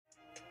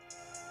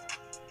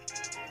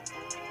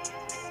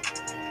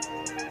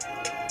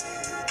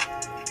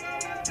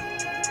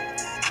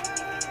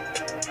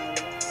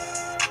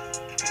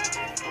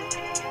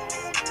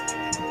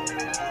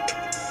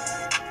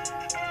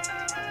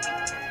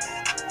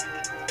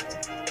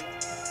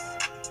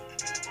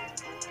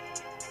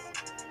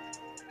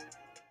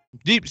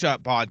Deep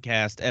Shot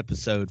Podcast,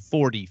 episode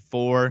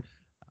 44.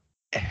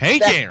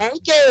 Hank Aaron.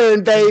 Hank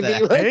Aaron,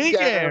 baby. Let's Hank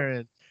go.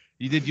 Aaron.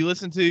 Did you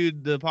listen to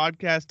the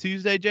podcast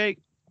Tuesday, Jake?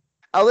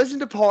 I listened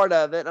to part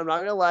of it. I'm not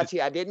gonna lie to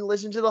you. I didn't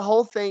listen to the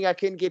whole thing. I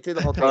couldn't get through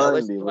the whole thing. I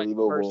listened to like the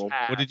first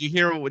half. What did you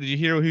hear? What did you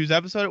hear? Whose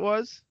episode it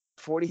was?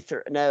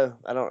 43. No,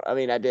 I don't. I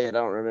mean, I did. I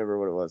don't remember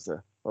what it was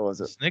though. What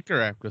was it?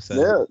 Snicker episode.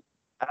 Yeah.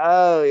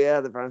 Oh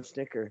yeah, the Brian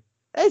Snicker.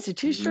 Hey, it's a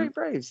two straight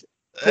Braves.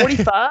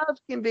 45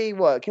 can be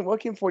what? What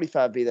can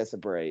 45 be? That's a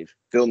Brave.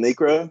 Phil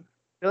Niekro.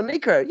 Phil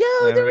Niekro.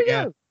 Yeah, there we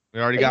go. We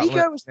already got.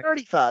 Niekro was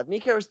 35.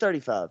 Niekro was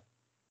 35,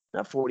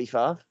 not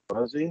 45.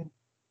 Was he?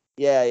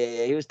 Yeah.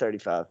 He was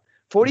 35.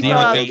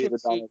 45 can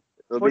be.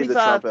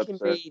 45 can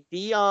episode. be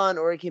Dion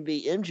or it can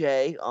be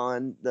MJ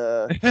on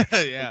the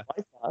yeah.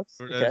 White Sox.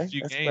 For Okay,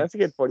 few that's a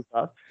good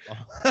 45.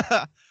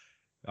 All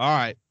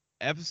right.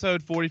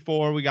 Episode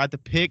 44. We got the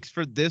picks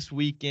for this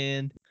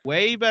weekend.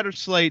 Way better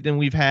slate than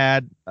we've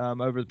had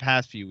over the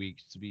past few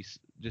weeks.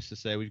 To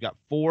say we've got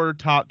 4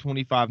 top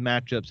 25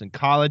 matchups in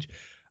college.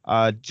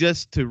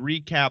 Just to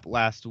recap,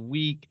 last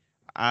week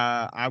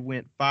I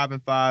went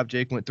 5-5.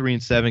 Jake went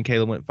 3-7.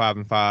 Caleb went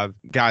 5-5.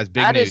 Guys,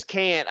 big news.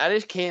 I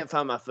just can't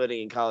find my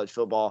footing in college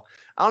football.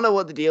 I don't know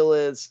what the deal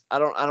is. I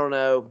don't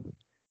know.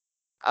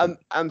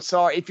 I'm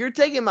sorry if you're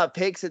taking my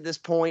picks at this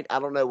point. I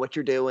don't know what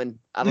you're doing.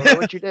 I don't know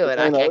what you're doing.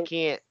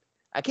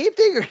 I can't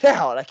figure it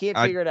out. I can't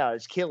figure it out.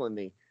 It's killing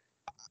me.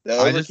 The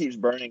over keeps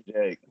burning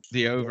Jake.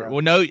 The over. Yeah.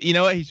 Well, no, you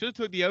know what? He should have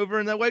took the over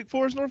in that Wake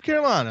Forest, North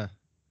Carolina.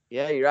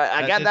 Yeah, you're right.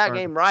 I got that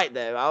game right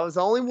though. I was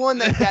the only one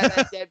that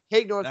got that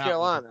picked North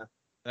Carolina.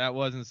 That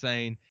was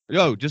insane.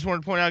 Yo, just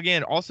wanted to point out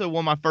again, also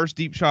won my first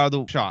deep shot of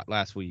the shot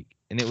last week.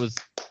 And it was,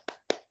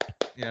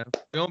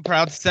 feeling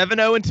proud.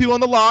 7-0-2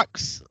 on the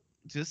locks.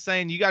 Just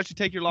saying, you guys should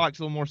take your locks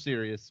a little more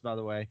serious, by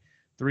the way.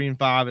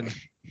 3-5 and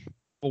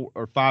 4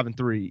 or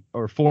 5-3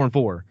 or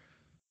 4-4.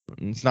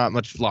 It's not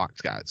much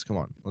locks, guys. Come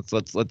on. Let's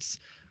Wait,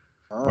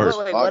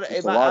 what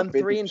am I? I'm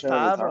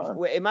 3-5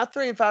 or am I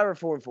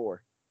 3-5 or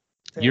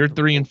 4-4? You're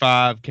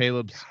 3-5.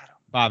 Caleb's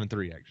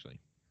 5-3, actually.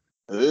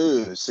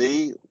 Ooh,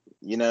 see,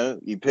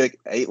 you pick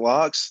 8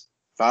 locks,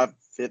 5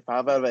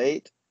 out of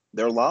 8.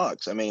 They're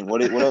locks. I mean,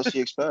 what else do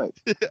you expect?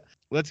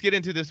 Let's get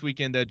into this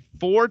weekend.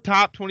 4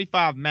 top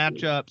 25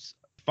 matchups.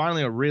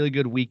 Finally, a really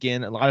good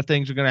weekend. A lot of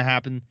things are going to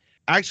happen.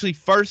 Actually,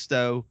 first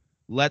though,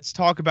 let's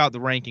talk about the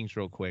rankings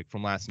real quick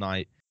from last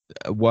night.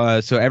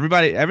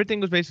 Everything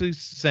was basically the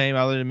same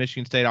other than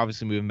Michigan State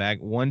obviously moving back.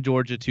 1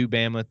 Georgia, 2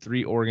 Bama,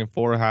 3 Oregon,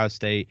 4 Ohio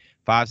State,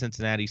 5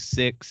 Cincinnati,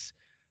 6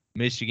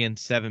 Michigan,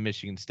 7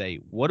 Michigan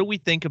State. What do we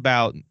think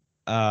about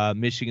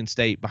Michigan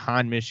State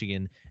behind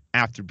Michigan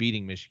after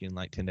beating Michigan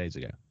like 10 days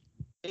ago?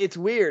 It's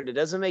weird. It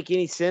doesn't make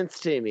any sense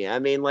to me. I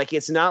mean, like,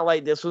 it's not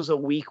like this was a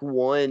week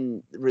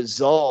 1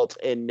 result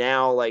and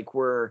now like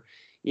we're,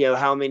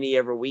 how many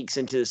ever weeks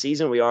into the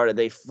season we are that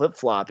they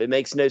flip-flop. It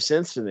makes no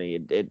sense to me.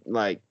 It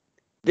like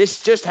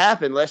this just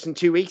happened less than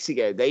 2 weeks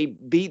ago. They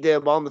beat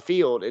them on the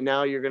field and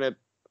now you're going to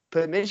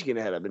put Michigan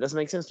ahead of it. It doesn't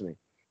make sense to me.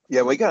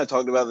 Yeah, we kind of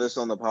talked about this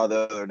on the pod the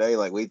other day.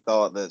 Like, we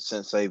thought that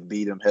since they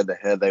beat them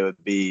head-to-head, they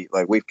would be –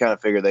 like, we kind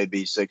of figured they'd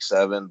be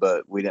 6-7,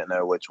 but we didn't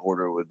know which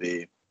order it would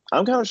be.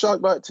 I'm kind of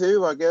shocked by it,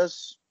 too. I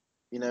guess,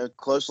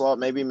 close lot.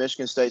 Maybe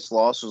Michigan State's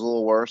loss was a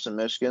little worse than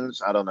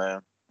Michigan's. I don't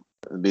know.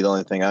 It would be the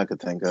only thing I could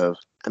think of.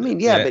 I mean,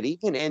 yeah, but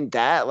even in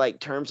that,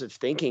 like, terms of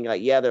thinking,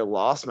 like, yeah, their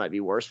loss might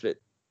be worse, but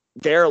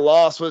their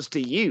loss was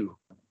to you.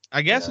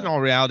 I guess in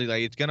all reality,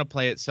 like, it's going to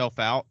play itself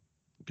out.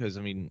 Because,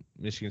 I mean,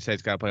 Michigan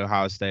State's got to play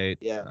Ohio State.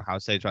 Yeah. Ohio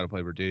State's trying to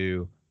play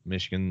Purdue.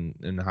 Michigan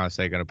and Ohio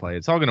State got to play.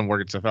 It's all going to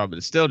work itself out, but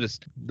it's still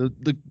just the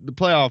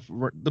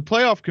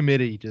playoff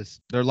committee.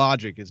 Just their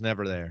logic is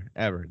never there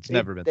ever. It's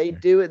never been. They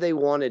do what they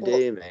want to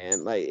do,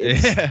 man. Like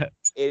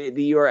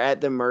you are at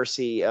the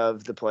mercy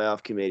of the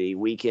playoff committee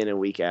week in and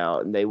week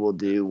out, and they will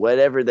do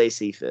whatever they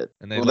see fit.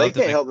 And they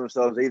can't help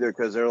themselves either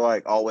because they're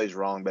like always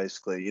wrong.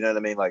 Basically, you know what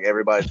I mean? Like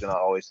everybody's going to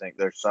always think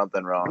there's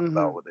something wrong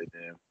about what they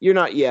do. You're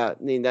not. Yeah,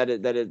 I mean that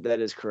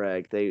is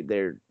correct.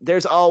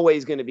 There's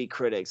always going to be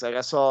critics. Like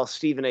I saw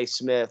Stephen A.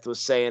 Smith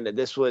was saying that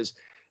this was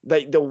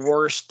the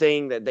worst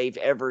thing that they've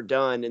ever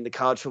done in the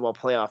college football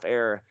playoff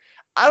era.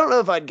 I don't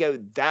know if I'd go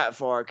that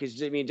far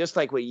because, I mean, just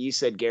like what you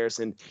said,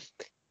 Garrison,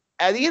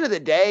 at the end of the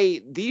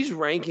day, these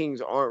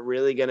rankings aren't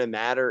really going to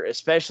matter,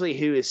 especially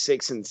who is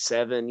 6 and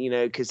 7,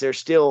 because they're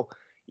still,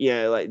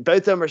 like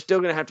both of them are still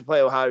going to have to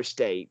play Ohio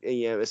State,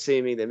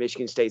 assuming that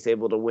Michigan State's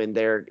able to win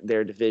their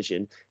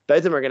division. Both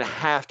of them are going to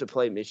have to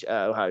play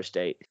Ohio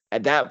State.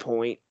 At that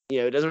point,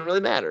 it doesn't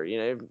really matter.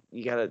 You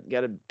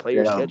gotta play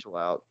your schedule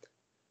out.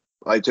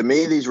 Like, to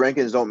me, these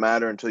rankings don't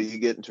matter until you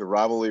get into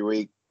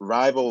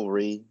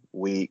rivalry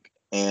week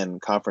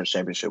and conference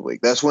championship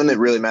week. That's when it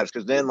really matters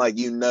because then, like,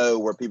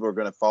 where people are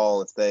going to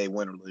fall if they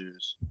win or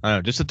lose. I don't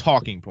know, just a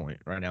talking point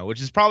right now, which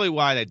is probably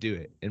why they do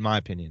it, in my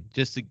opinion,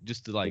 just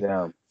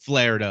to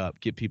flare it up,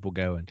 get people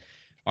going.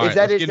 If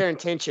that is their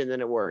intention,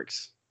 then it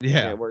works.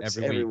 Yeah, it works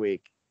every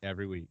week.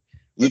 Every week.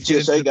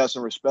 UTSA got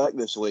some respect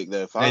this week,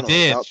 though. They Finally,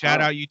 did.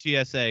 Shout out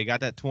UTSA. Got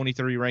that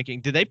 23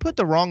 ranking. Did they put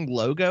the wrong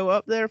logo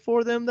up there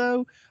for them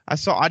though? I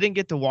didn't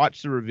get to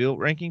watch the reveal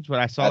rankings, but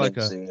I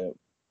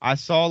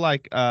saw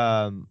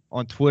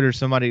on Twitter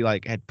somebody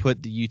like had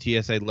put the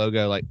UTSA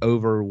logo like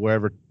over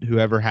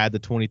whoever had the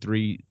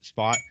 23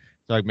 spot.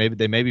 So like maybe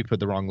they put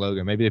the wrong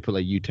logo. Maybe they put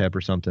like UTEP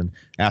or something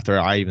after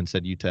I even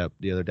said UTEP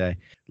the other day.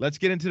 Let's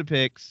get into the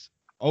picks.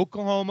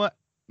 Oklahoma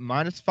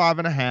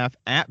 -5.5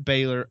 at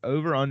Baylor,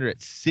 over under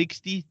at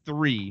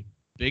 63.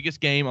 Biggest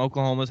game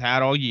Oklahoma's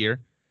had all year.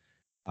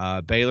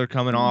 Baylor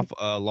coming off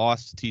a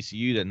loss to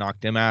TCU that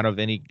knocked them out of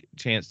any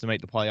chance to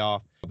make the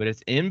playoff. But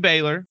it's in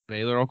Baylor,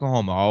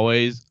 Oklahoma.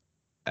 Always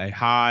a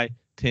high,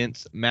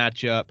 tense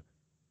matchup.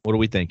 What are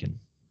we thinking?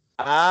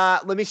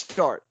 Let me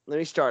start.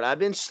 I've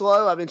been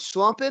slow. I've been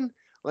slumping.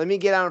 Let me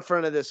get out in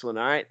front of this one,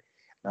 all right?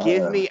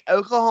 Give me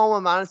Oklahoma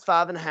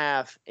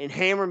 -5.5 and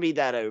hammer me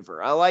that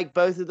over. I like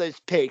both of those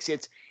picks.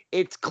 It's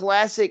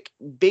classic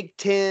Big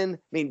 12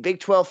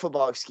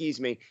 football, excuse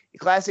me.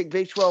 Classic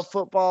Big 12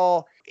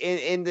 football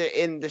in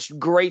this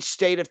great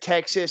state of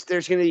Texas.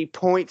 There's going to be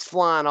points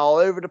flying all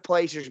over the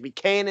place. There's going to be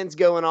cannons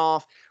going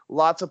off,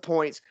 lots of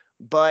points.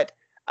 But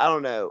I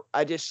don't know.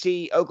 I just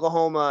see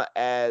Oklahoma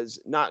as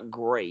not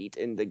great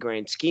in the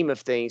grand scheme of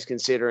things,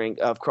 considering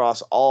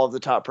across all of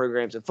the top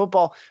programs in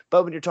football.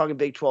 But when you're talking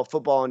Big 12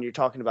 football and you're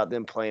talking about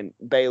them playing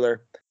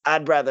Baylor,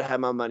 I'd rather have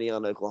my money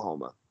on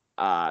Oklahoma.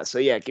 So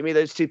yeah, give me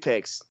those two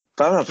picks.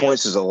 5.5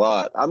 points is a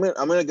lot. I'm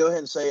gonna go ahead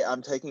and say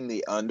I'm taking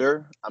the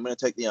under. I'm gonna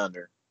take the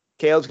under.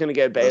 Caleb's gonna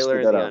go Baylor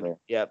in the under.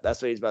 Yep,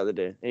 that's what he's about to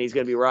do, and he's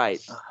gonna be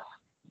right.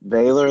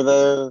 Baylor,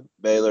 though.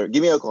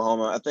 Give me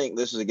Oklahoma. I think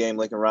this is a game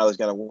Lincoln Riley's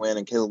got to win,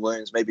 and Caleb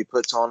Williams maybe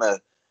puts on a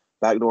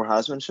backdoor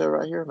Heisman show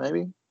right here,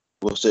 maybe.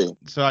 We'll see.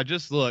 So I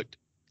just looked.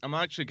 I'm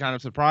actually kind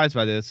of surprised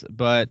by this,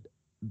 but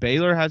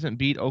Baylor hasn't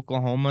beat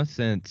Oklahoma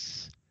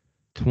since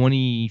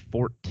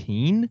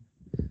 2014,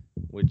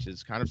 which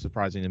is kind of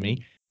surprising to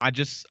me. I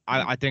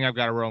think I've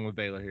got to run with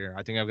Baylor here.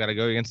 I think I've got to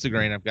go against the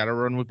grain. I've got to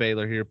run with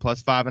Baylor here,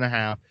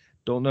 +5.5.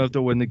 Don't know if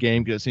they'll win the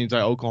game because it seems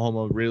like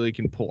Oklahoma really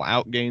can pull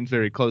out games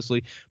very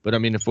closely. But, I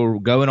mean, if we're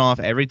going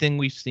off everything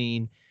we've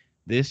seen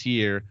this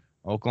year,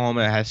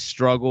 Oklahoma has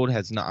struggled,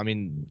 has not – I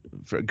mean,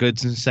 for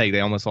goodness sake,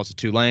 they almost lost to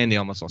Tulane. They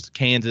almost lost to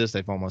Kansas.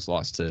 They've almost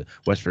lost to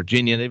West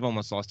Virginia. They've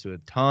almost lost to a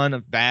ton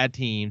of bad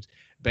teams.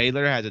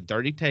 Baylor has a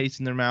dirty taste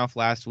in their mouth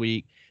last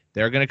week.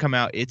 They're going to come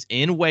out. It's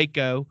in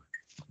Waco.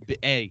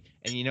 Hey,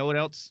 and you know what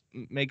else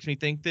makes me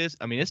think this?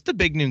 I mean, it's the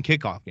big noon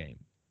kickoff game.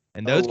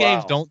 And those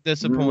games don't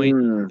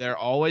disappoint. They're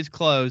always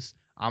close.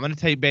 I'm going to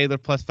take Baylor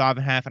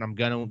 +5.5, and I'm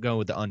going to go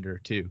with the under,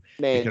 too.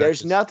 Man,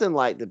 there's nothing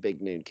like the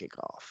big noon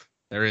kickoff.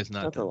 There is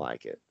nothing. Nothing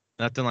like it.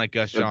 Nothing like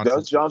Gus Johnson.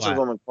 Gus Johnson's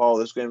on the call.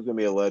 This game's going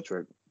to be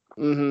electric.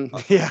 Mm-hmm.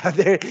 Yeah,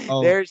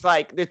 there's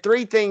like the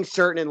three things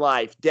certain in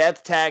life: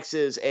 death,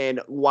 taxes,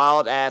 and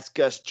wild-ass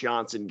Gus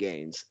Johnson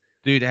games.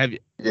 Dude, I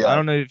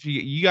don't know if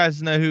you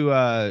guys know who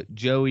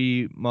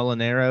Joey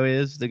Molinaro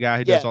is, the guy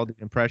who does all the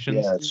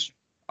impressions? Yes.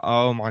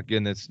 Oh my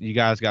goodness. You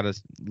guys got to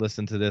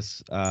listen to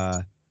this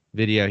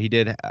video. He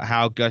did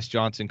how Gus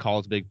Johnson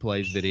calls big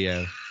plays video.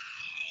 What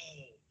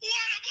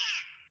a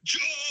block! Joe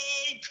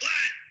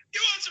Klatt,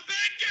 you want some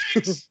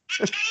pancakes?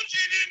 I told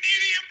you didn't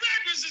eat your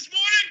breakfast this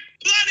morning.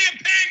 Plenty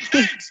of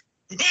pancakes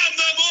from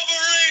the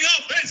Wolverine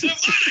offensive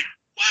line.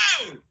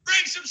 Wow,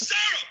 bring some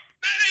syrup,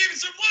 maybe even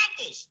some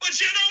waffles. But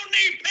you don't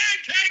need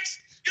pancakes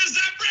because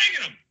they're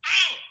bringing them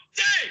all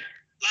day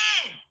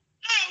long.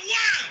 Oh,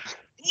 wow.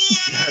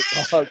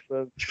 That's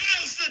awesome.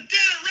 Because the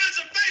dinner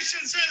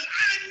reservation says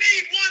I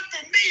need one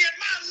for me and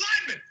my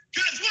lineman.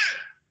 Because what?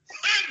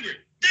 Hungry.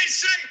 They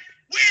say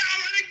we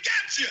already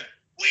got you.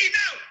 We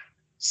know.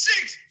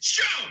 6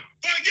 strong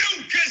for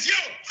you because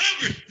you're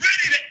hungry,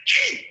 ready to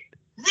eat.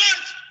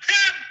 Rush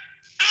him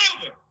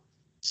over.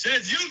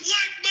 Says you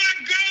like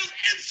my girl's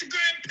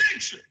Instagram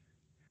picture.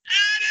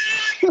 And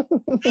I'm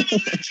going to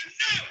let you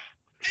know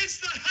it's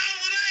the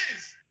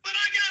holidays. But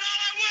I got all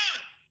I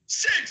want.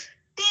 6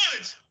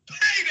 buds.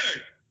 Pay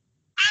dirt.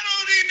 I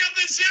don't need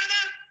nothing,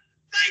 Santa.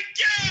 Thank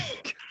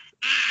you.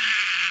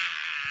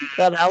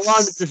 God, how long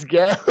does this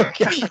go?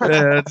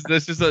 Yeah,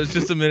 it's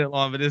just a minute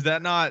long, but is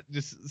that not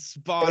just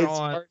spot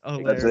on?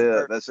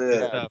 That's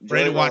it. Yeah.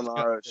 Brandon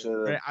Watts.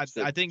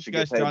 I think should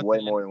Gus get paid Johnson way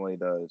more than what he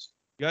does.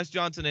 Gus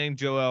Johnson and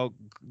Joe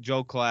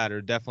Klatt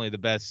are definitely the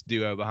best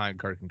duo behind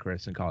Kirk and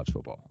Chris in college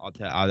football.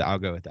 I'll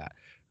go with that.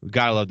 We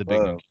gotta love the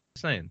big game.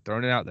 Saying,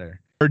 throwing it out there.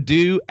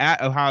 Purdue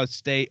at Ohio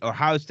State.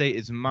 Ohio State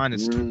is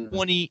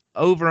 -20,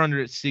 over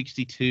under at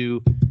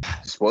 62.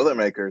 Spoiler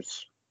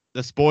makers.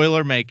 The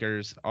spoiler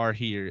makers are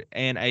here,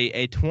 and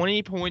a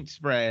 20-point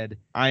spread.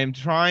 I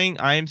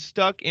am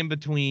stuck in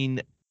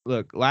between.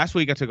 Look, last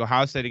week I took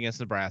Ohio State against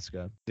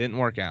Nebraska. Didn't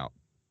work out.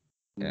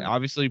 And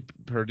obviously,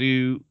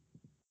 Purdue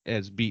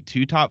has beat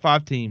 2 top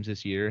 5 teams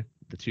this year.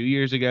 The 2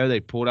 years ago, they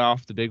pulled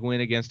off the big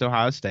win against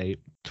Ohio State.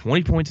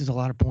 20 points is a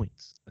lot of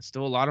points. It's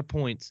still a lot of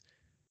points.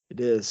 It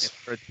is. And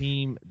for a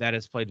team that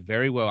has played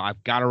very well,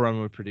 I've got to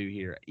run with Purdue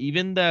here.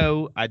 Even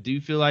though I do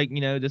feel like,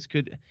 this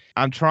could –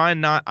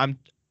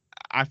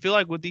 I feel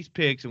like with these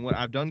picks and what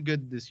I've done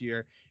good this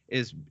year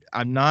is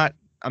I'm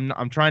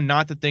trying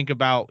not to think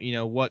about,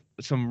 what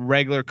some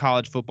regular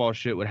college football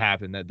shit would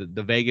happen, that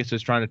the Vegas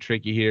is trying to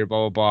trick you here,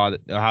 blah, blah, blah.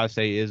 That Ohio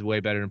State is way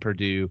better than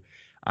Purdue.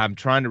 I'm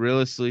trying to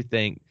realistically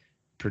think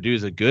Purdue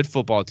is a good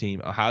football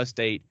team. Ohio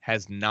State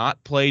has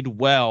not played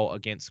well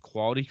against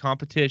quality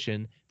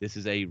competition. This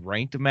is a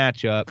ranked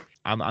matchup.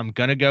 I'm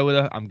gonna go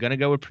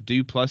with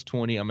Purdue plus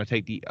 20. I'm gonna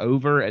take the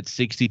over at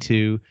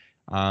 62.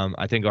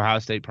 I think Ohio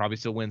State probably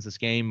still wins this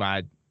game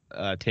by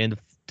 10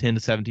 to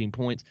 17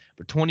 points,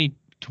 but 20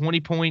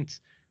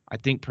 points. I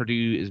think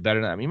Purdue is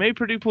better than that. I mean, maybe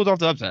Purdue pulls off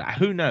the upset.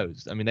 Who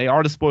knows? I mean, they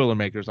are the spoiler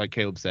makers, like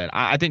Caleb said.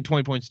 I think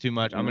 20 points is too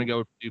much. I'm going to go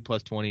with Purdue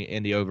plus 20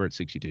 and the over at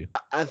 62.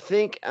 I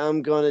think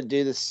I'm going to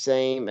do the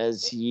same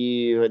as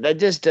you. That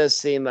just does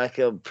seem like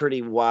a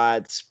pretty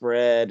wide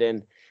spread.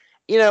 And,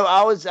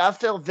 I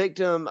fell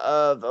victim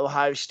of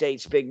Ohio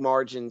State's big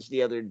margins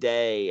the other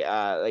day.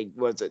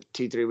 Was it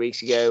 2-3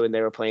 weeks ago, and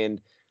they were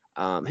playing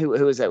who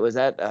was that? Was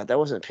that that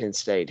wasn't Penn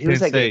State? Who was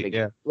that game?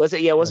 Yeah. Was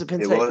it? Yeah, was it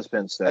Penn State? It was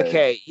Penn State.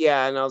 Okay,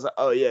 yeah, and I was like,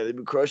 oh yeah, they've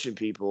been crushing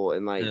people,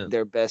 and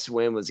their best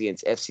win was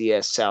against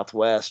FCS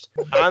Southwest.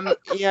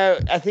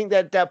 I think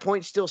that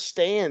point still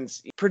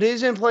stands.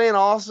 Purdue's been playing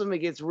awesome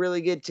against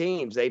really good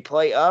teams. They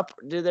play up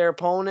to their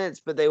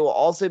opponents, but they will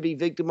also be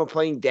victim of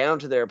playing down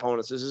to their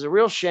opponents. This is a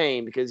real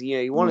shame because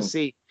you want to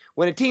see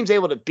when a team's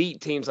able to beat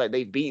teams like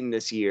they've beaten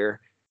this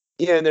year.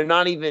 And they're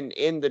not even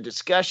in the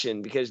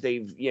discussion because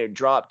they've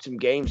dropped some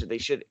games that they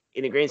should.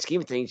 In the grand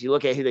scheme of things, you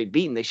look at who they've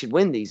beaten, they should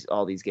win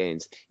all these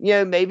games.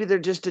 Maybe they're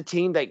just a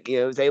team that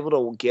is able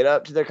to get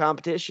up to their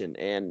competition,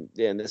 and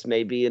this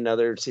may be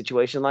another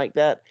situation like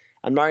that.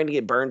 I'm not going to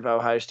get burned by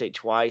Ohio State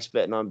twice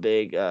betting on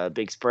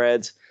big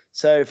spreads.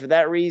 So for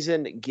that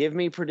reason, give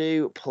me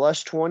Purdue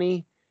plus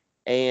 20,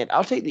 and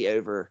I'll take the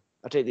over.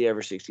 I'll take the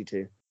over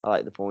 62. I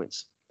like the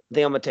points. I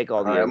think I'm going to take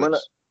all the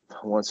overs.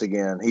 Once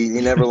again, he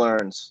never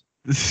learns.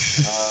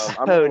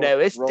 No,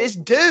 it's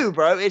due,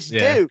 bro. It's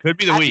due. Could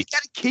be the week.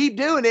 Just gotta keep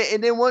doing it,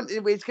 and then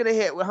it's gonna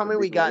hit. How many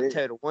we got in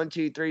total? 1,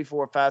 2, 3,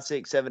 4, 5,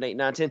 6, 7, 8,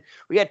 9, 10.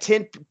 We got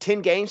 10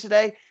 games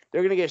today.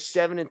 They're gonna get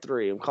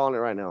 7-3. I'm calling it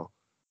right now.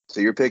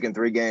 So you're picking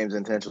 3 games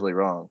intentionally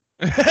wrong.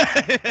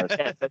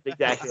 That's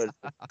exactly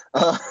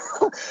what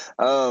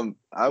I'm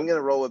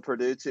gonna roll with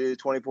Purdue too.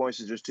 20 points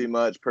is just too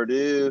much.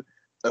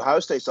 Ohio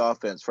State's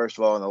offense, first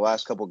of all, in the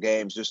last couple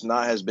games, just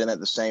has been at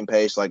the same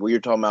pace. Like we were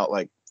talking about,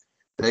 like.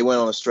 They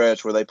went on a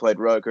stretch where they played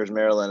Rutgers,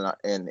 Maryland,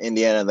 and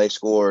Indiana.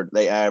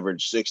 They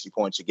averaged 60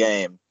 points a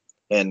game.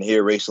 And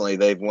here recently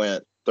they've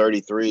went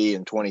 33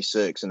 and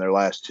 26 in their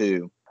last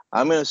 2.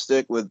 I'm going to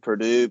stick with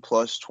Purdue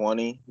plus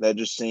 20. That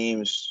just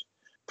seems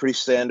pretty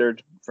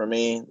standard for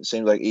me. It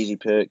seems like easy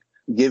pick.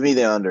 Give me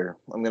the under.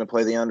 I'm going to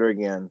play the under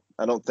again.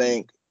 I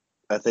think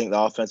the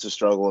offensive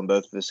struggle in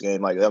both of this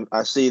game. Like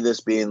I see this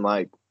being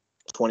like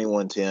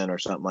 21-10 or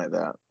something like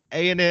that.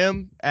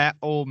 A&M at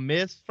Ole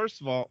Miss.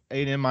 First of all,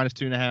 A&M minus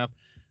 2.5.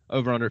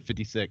 Over under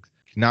 56.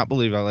 Cannot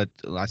believe I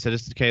said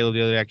this to Caleb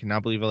the other day. I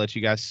cannot believe I let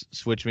you guys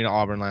switch me to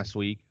Auburn last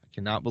week. I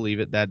cannot believe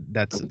it.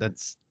 That's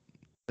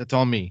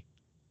on me.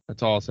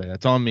 That's all I'll say.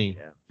 That's on me.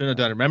 Yeah. Shouldn't have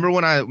done it. Remember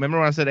when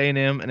I said A&M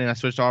and then I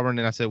switched to Auburn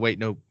and I said wait,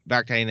 no,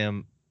 back to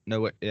A&M.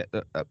 No,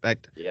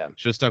 back. Yeah.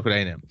 Should have stuck with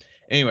A&M.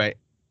 Anyway,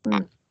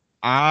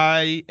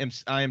 I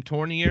am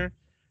torn here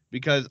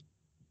because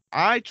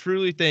I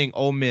truly think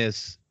Ole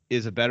Miss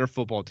is a better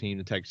football team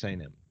than Texas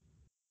A&M.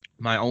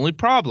 My only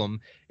problem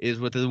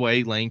is with the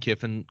way Lane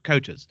Kiffin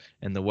coaches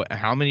and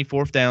how many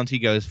fourth downs he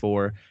goes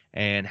for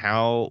and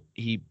how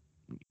he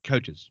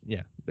coaches.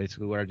 Yeah,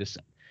 basically what I just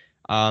said.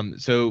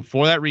 So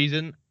for that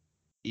reason,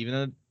 even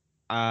though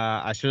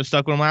I should have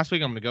stuck with him last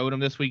week, I'm going to go with him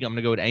this week. I'm going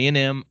to go with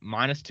A&M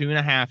minus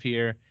 2.5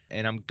 here,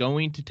 and I'm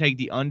going to take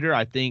the under.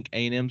 I think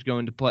A&M's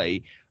going to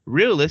play.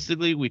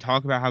 Realistically, we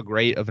talk about how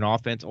great of an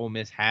offense Ole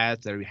Miss has.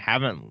 That we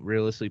haven't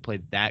realistically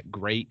played that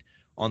great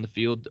on the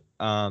field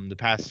the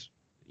past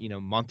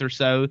month or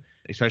so,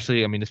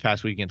 especially, this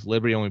past week against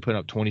Liberty, only putting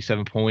up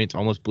 27 points,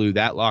 almost blew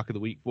that lock of the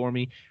week for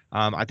me.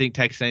 I think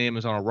Texas A&M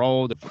is on a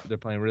roll. They're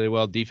playing really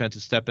well. Defense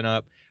is stepping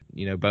up.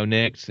 Bo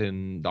Nix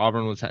and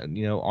Auburn was, on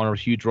a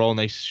huge roll, and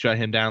they shut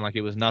him down like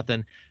it was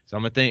nothing. So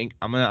I'm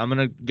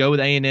gonna go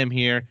with A&M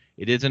here.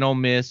 It is an Ole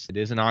Miss. It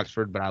is in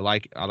Oxford, but I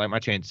like my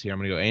chances here. I'm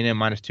gonna go A&M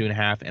minus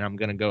 2.5, and I'm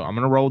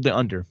gonna roll the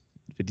under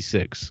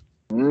 56.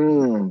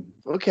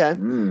 Okay.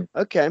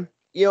 Okay.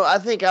 I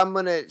think I'm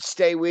going to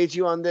stay with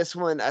you on this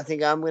one. I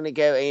think I'm going to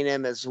go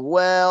A&M as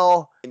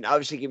well, and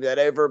obviously give that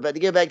over. But to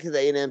get back to the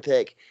A&M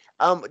pick,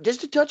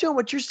 just to touch on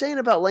what you're saying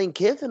about Lane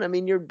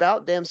Kiffin, you're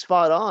about damn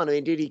spot on.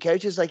 Dude, he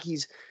coaches like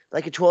he's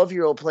like a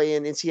 12-year-old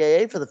playing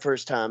NCAA for the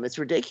first time. It's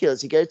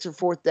ridiculous. He goes to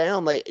fourth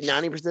down like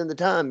 90% of the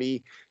time.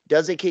 He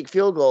doesn't kick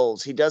field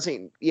goals. He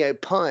doesn't,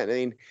 punt.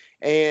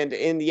 And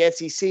in the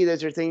SEC,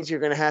 those are things you're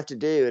going to have to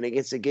do. And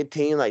against a good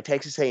team like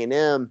Texas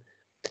A&M,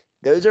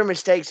 those are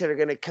mistakes that are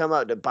going to come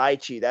up to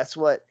bite you. That's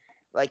what,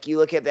 like, you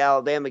look at the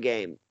Alabama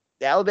game.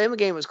 The Alabama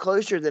game was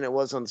closer than it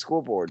was on the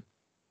scoreboard.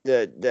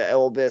 The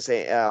Ole Miss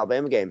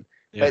Alabama game,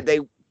 but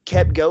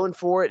kept going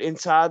for it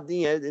inside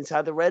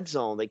the red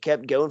zone. They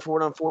kept going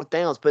for it on fourth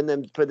downs,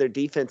 putting their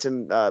defense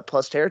in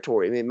minus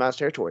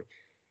territory.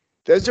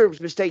 Those are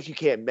mistakes you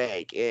can't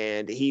make,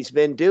 and he's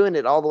been doing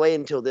it all the way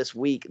until this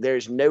week.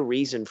 There's no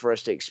reason for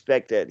us to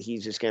expect that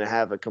he's just going to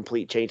have a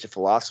complete change of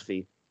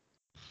philosophy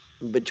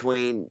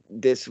between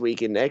this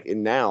week and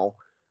now,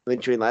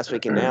 between last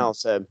week and now.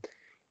 So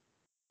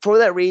for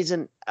that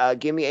reason,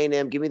 give me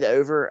A&M, give me the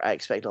over. I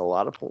expect a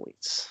lot of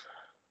points.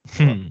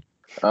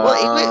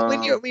 Well,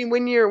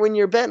 when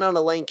you're betting on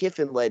a Lane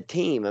Kiffin led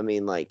team, I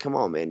mean, like, come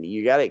on, man,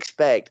 you got to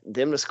expect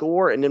them to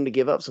score and them to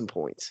give up some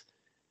points.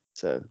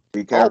 So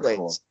be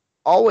careful.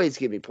 Always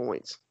give me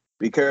points.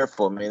 Be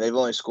careful. I mean, they've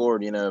only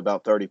scored,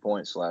 about 30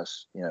 points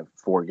last,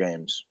 4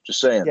 games. Just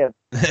saying. Yeah,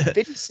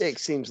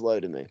 56 seems low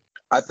to me.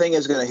 I think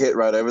it's going to hit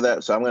right over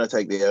that, so I'm going to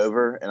take the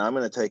over, and I'm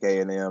going to take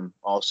A&M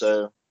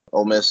also.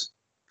 Ole Miss,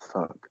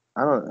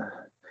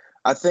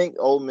 I think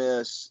Ole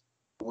Miss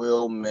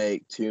will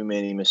make too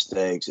many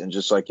mistakes, and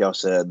just like y'all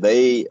said,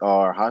 they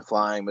are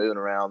high-flying, moving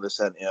around, this,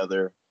 that, and the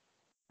other.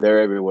 They're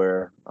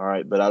everywhere, all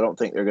right, but I don't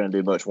think they're going to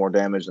do much more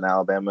damage than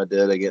Alabama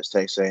did against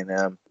Texas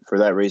A&M. For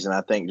that reason, I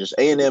think just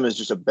A&M is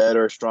just a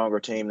better, stronger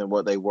team than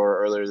what they were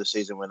earlier this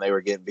season when they were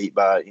getting beat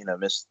by,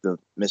 the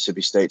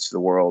Mississippi States of the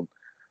world.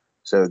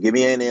 So give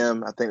me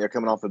A&M. I think they're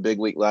coming off a big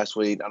week last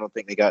week. I don't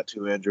think they got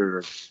too injured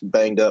or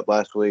banged up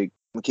last week.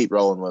 I'm going to keep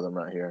rolling with them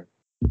right here.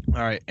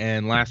 All right,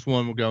 and last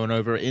one we're going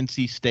over,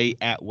 NC State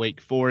at Wake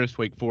Forest.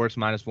 Wake Forest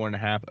minus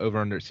 1.5, over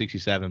under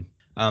 67.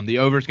 The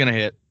over is going to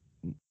hit.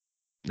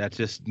 That's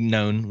just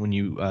known when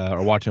you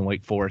are watching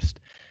Wake Forest.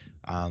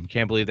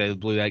 Can't believe they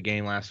blew that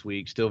game last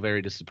week. Still very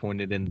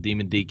disappointed in the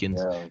Demon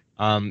Deacons.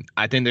 Yeah.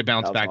 I think they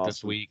bounce back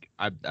this week.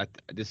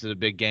 This is a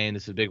big game.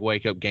 This is a big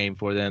wake-up game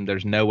for them.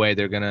 There's no way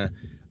they're going to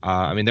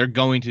they're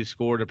going to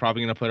score. They're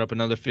probably going to put up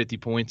another 50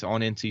 points on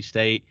NC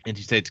State. NC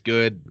State's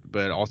good,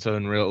 but also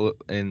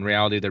in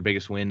reality, their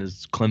biggest win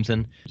is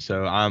Clemson.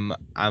 So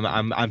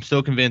I'm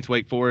still convinced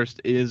Wake Forest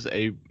is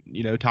a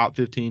top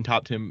 15,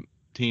 top 10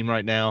 team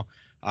right now.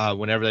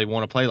 Whenever they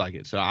want to play like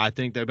it. So I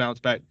think they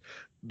bounce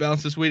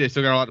this week. They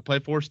still got a lot to play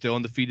for, still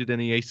undefeated in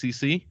the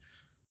ACC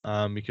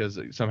because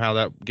somehow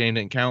that game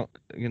didn't count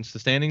against the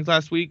standings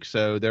last week.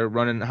 So they're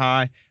running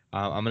high.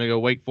 I'm going to go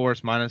Wake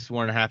Forest minus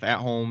 1.5 at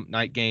home,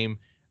 night game,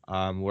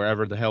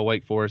 wherever the hell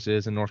Wake Forest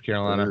is in North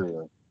Carolina.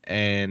 Ooh.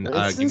 And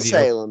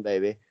Winston-Salem,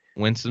 baby.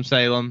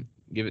 Winston-Salem.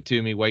 Give it to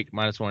me. Wake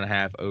minus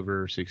 1.5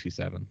 over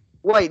 67.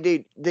 Wait,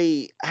 dude,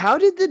 how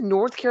did the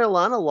North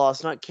Carolina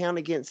loss not count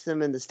against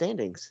them in the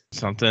standings?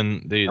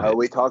 Something, dude.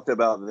 We talked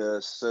about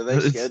this. So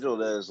they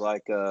scheduled it as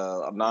like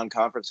a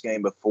non-conference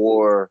game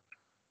before,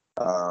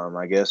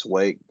 I guess,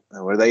 Wake.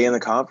 Were they in the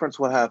conference?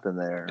 What happened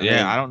there?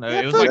 Yeah, I don't know.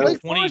 It was like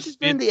Wake Forest has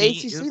been in the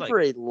ACC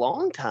for a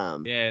long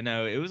time. Yeah,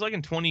 no, it was like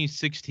in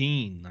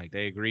 2016. Like,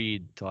 they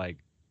agreed to, like,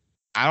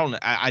 I don't know.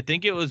 I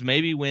think it was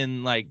maybe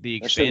when, like, the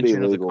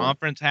expansion of the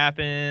conference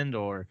happened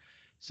or –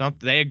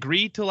 something. They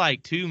agreed to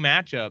like 2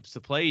 matchups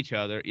to play each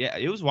other. Yeah,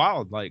 it was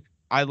wild. Like,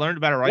 I learned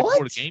about it right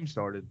before the game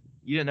started.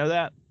 You didn't know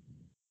that?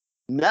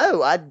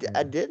 No, I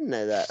didn't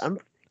know that.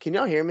 Can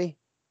y'all hear me?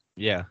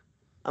 Yeah.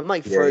 I'm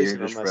like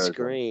frozen on my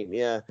screen.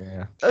 Yeah.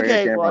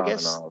 Okay, well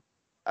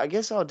I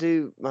guess I'll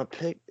do my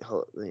pick.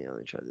 Hold on, let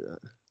me try to do that.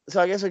 So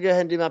I guess I'll go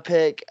ahead and do my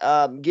pick.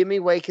 Give me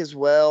Wake as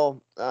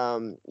well.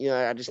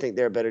 I just think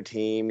they're a better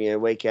team.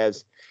 Wake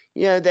has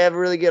they have a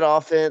really good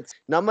offense.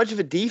 Not much of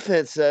a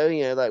defense, though,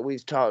 like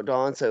we've talked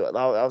on. So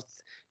I'll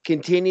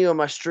continue on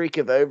my streak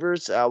of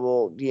overs. I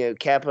will,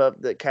 cap off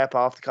the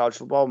college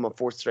football with my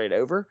 4th straight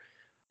over.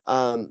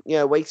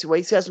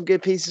 Wake's got some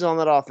good pieces on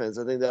that offense.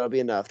 I think that'll be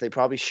enough. They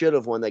probably should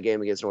have won that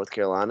game against North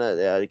Carolina.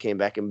 They came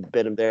back and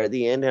bit them there at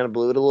the end, kind of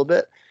blew it a little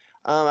bit.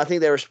 I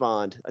think they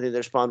respond.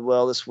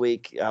 Well this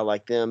week. I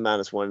like them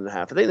minus 1.5.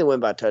 I think they win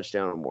by a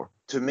touchdown or more.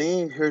 To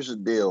me, here's the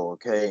deal,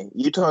 okay?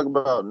 You talk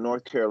about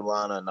North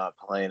Carolina not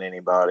playing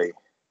anybody.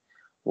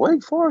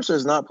 Wake Forest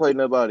has not played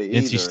nobody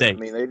either. NC State. I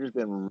mean, they've just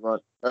been run.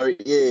 Oh,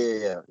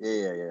 yeah.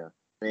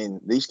 I mean,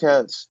 these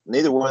cats,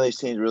 neither one of these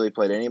teams really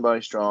played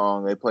anybody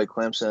strong. They played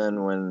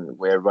Clemson when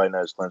everybody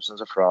knows Clemson's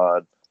a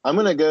fraud. I'm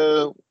going to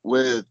go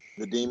with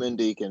the Demon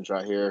Deacons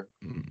right here.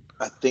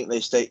 I think they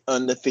stay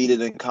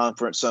undefeated in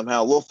conference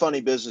somehow. A little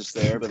funny business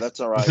there, but that's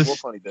all right. A little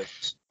funny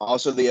business.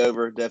 Also, the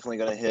over, definitely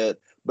going to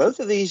hit.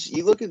 Both of these,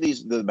 you look at the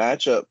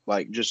matchup,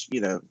 like just,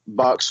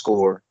 box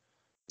score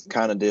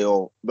kind of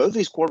deal. Both of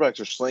these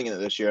quarterbacks are slinging it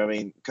this year. I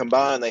mean,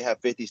 combined, they have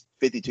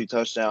 52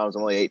 touchdowns,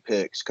 only 8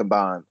 picks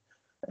combined.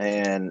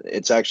 And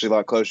it's actually a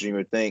lot closer than you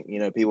would think.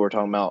 People were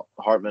talking about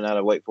Hartman out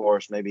of Wake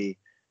Forest, maybe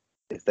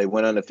if they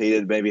went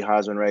undefeated, maybe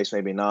Heisman race,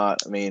 maybe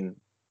not. I mean,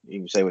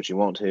 you can say what you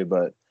want to,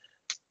 but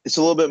it's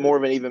a little bit more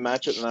of an even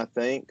matchup than I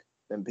think,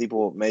 and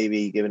people may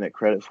be giving it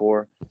credit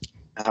for.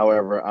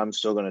 However, I'm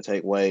still going to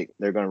take Wake.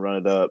 They're going to run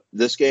it up.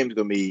 This game's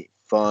going to be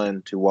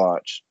fun to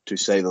watch, to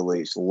say the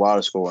least. A lot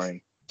of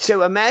scoring.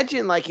 So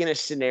imagine like in a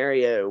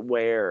scenario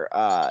where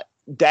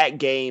that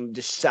game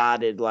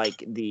decided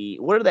like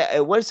are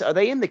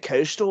they in the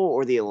Coastal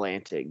or the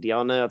Atlantic? Do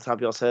y'all know off the top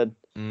of y'all's head?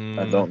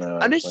 I don't know.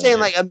 I'm just actually. saying,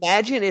 like,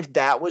 imagine if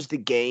that was the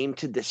game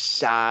to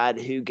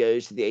decide who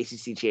goes to the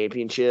ACC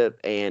championship,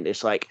 and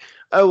it's like,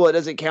 oh, well, it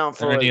doesn't count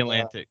They're in for the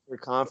Atlantic. your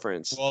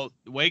conference. Well,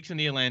 Wake's in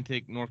the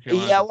Atlantic, North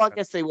Carolina. Yeah, well, I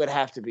guess they would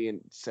have to be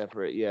in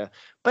separate. Yeah,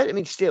 but I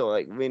mean, still,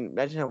 like, I mean,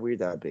 imagine how weird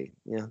that would be.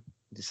 Yeah,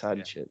 decided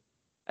Yeah. shit.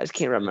 I just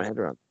can't wrap my head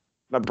around.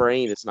 My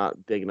brain is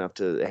not big enough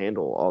to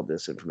handle all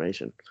this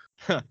information.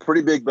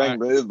 Pretty big bang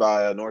move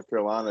by North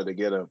Carolina to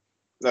get a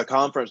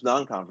conference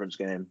non-conference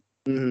game.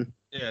 Mm-hmm.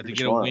 Yeah, to Pretty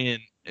get smart.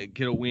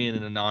 a win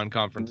in a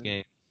non-conference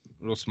game.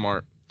 Real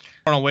smart.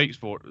 On Wake's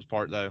part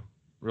though,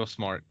 real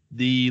smart.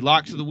 The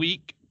locks of the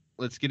week.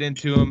 Let's get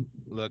into them.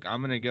 Look,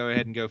 I'm gonna go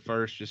ahead and go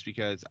first, just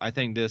because I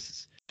think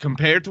this,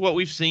 compared to what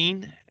we've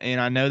seen,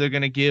 and I know they're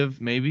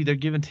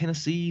giving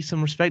Tennessee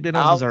some respect they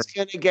don't I deserve. was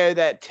gonna go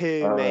that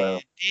too,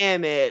 man.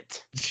 Damn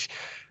it.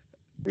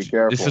 Be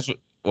careful. This is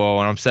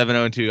when I'm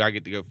 7-0-2, I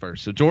get to go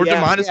first. So Georgia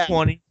Yeah, minus yeah.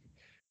 20.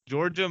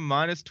 Georgia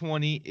minus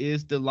 20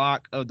 is the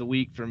lock of the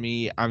week for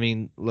me. I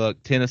mean,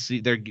 look, Tennessee,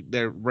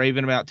 they're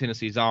raving about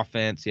Tennessee's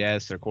offense.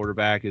 Yes, their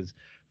quarterback is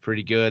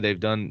pretty good. They've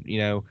done,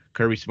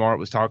 Kirby Smart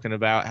was talking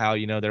about how,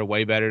 they're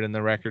way better than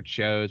the record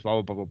shows,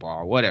 blah, blah, blah, blah,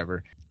 blah,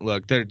 whatever.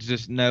 Look, there's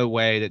just no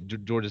way that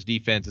Georgia's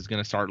defense is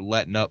going to start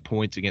letting up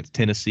points against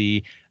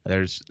Tennessee.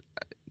 No,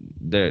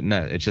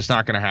 it's just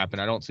not going to happen.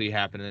 I don't see it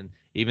happening.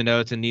 Even though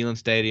it's in Neyland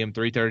Stadium,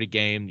 3:30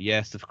 game,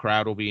 yes, the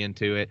crowd will be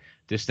into it.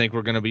 Just think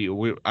we're going to be.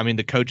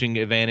 The coaching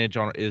advantage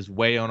is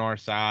way on our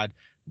side.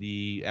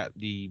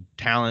 The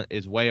talent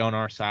is way on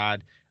our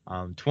side.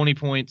 20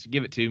 points,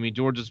 give it to me.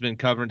 Georgia's been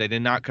covering. They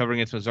did not cover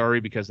against Missouri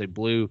because they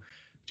blew.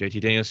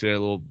 JT Daniels got a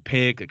little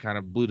pick that kind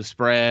of blew the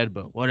spread,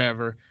 but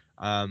whatever.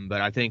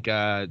 But I think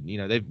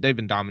they've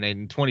been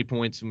dominating. 20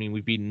 points. I mean,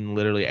 we've beaten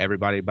literally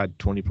everybody by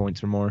 20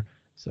 points or more.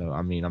 So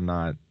I mean,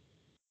 I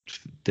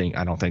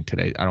don't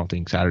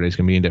think Saturday's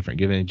gonna be any different.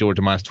 Giving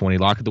Georgia minus 20,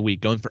 lock of the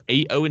week, going for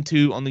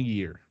 8-0-2 on the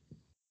year.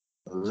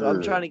 So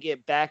I'm trying to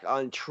get back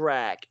on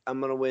track. I'm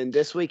going to win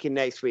this week and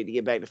next week to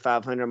get back to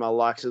 500 on my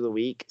locks of the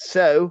week.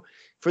 So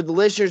for the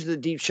listeners of the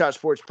Deep Shot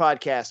Sports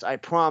Podcast, I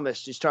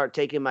promise to start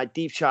taking my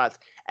deep shots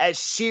as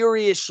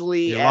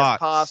seriously as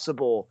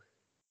possible.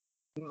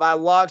 My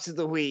locks of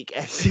the week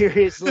as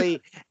seriously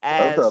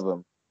as Both of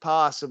them.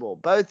 possible.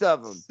 Both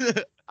of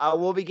them. I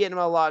will be getting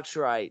my locks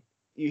right.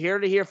 You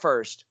heard it here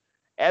first.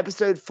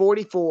 Episode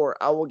 44,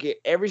 I will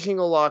get every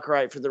single lock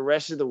right for the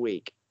rest of the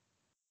week.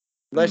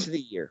 Rest of the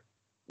year.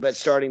 But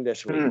starting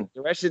this week.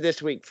 The rest of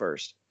this week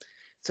first.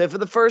 So for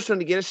the first one,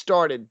 to get us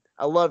started,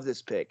 I love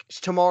this pick. It's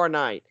tomorrow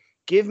night.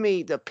 Give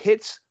me the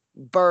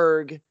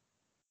Pittsburgh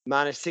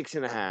minus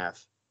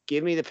 6.5.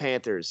 Give me the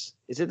Panthers.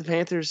 Is it the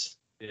Panthers?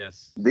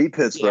 Yes. The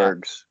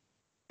Pittsburghs.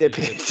 The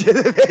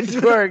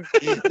Pittsburgh.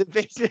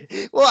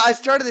 Well, I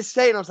started to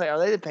say, and I was like, are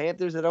they the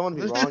Panthers? I don't want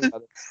to be wrong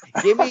about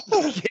it. Give me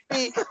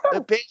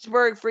the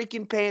Pittsburgh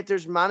freaking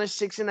Panthers minus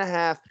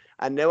 6.5.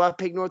 I know I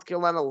picked North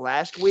Carolina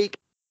last week.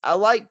 I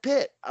like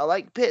Pitt.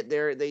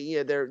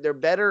 They're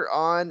better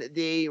on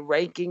the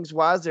rankings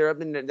wise. They're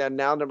up in they're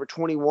now number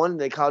 21 in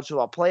the college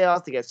football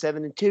playoffs. They got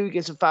 7-2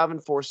 against a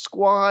 5-4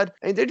 squad.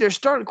 And their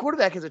starting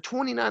quarterback has a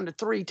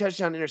 29-3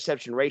 touchdown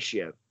interception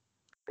ratio.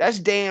 That's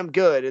damn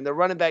good. And the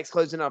running back's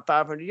closing on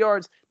 500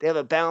 yards. They have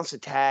a balanced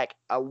attack.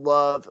 I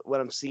love what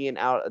I'm seeing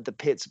out of the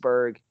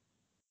Pittsburgh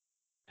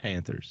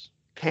Panthers.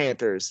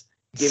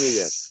 Give me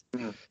this.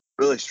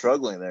 Really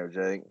struggling there,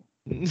 Jake.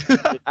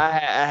 I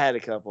had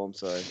a couple. I'm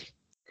sorry.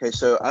 Okay,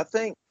 so I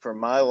think for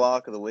my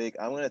lock of the week,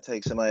 I'm going to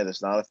take somebody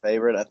that's not a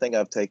favorite. I think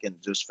I've taken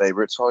just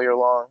favorites all year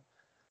long.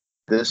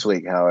 This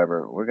week,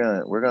 however, we're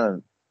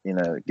gonna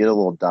get a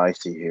little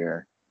dicey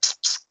here.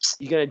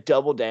 You gonna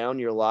double down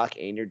your lock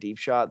and your deep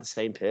shot the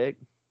same pick?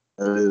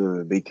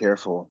 Ooh, be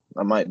careful.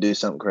 I might do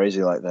something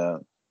crazy like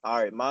that. All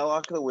right, my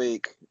lock of the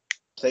week.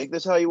 Take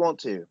this how you want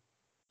to.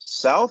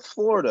 South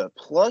Florida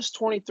plus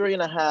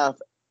 23.5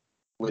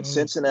 with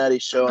Cincinnati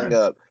showing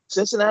up.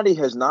 Cincinnati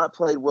has not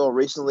played well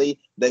recently.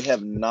 They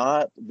have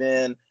not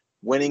been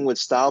winning with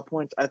style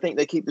points. I think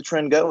they keep the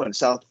trend going.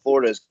 South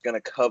Florida is going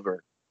to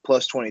cover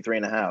plus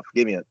 23.5.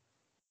 Give me it.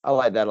 I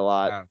like that a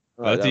lot.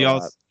 Both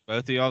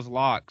of y'all's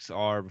locks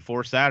are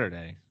before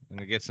Saturday.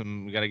 We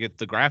got to get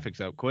the graphics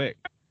up quick.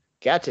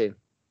 Got to.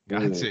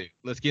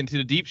 Let's get into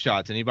the deep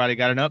shots. Anybody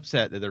got an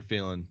upset that they're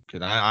feeling?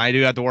 Because I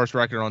do have the worst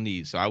record on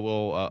these, so I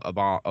will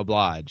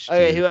oblige.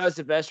 Okay, who has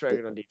the best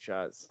record on deep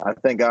shots? I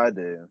think I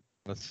do.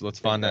 Let's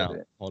find out.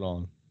 Hold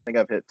on. I think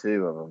I've hit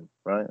 2 of them,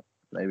 right?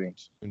 Maybe.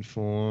 2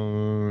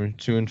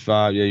 and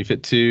 5. Yeah, you've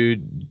hit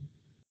 2.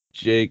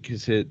 Jake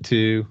has hit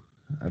 2.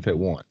 I've hit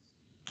 1.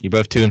 You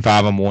both 2 and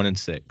 5. I'm 1 and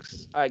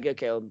 6. All right, good,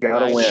 Caleb.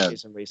 Gotta win,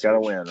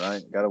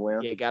 right? Gotta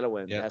win. Yeah, gotta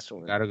win. Yep. That's the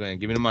win. Gotta win.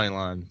 Give me the money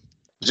line.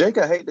 Jake,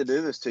 I hate to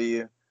do this to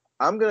you.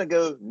 I'm gonna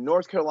go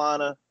North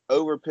Carolina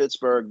over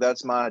Pittsburgh.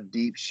 That's my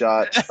deep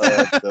shot of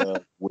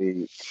the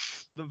week.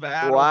 The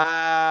battle.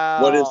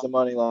 Wow. What is the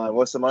money line?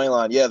 What's the money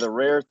line? Yeah, the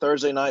rare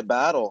Thursday night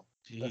battle.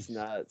 That's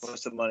nuts.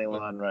 What's the money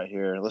line right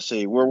here? Let's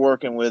see. We're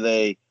working with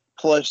a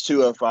plus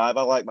 205.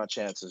 I like my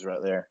chances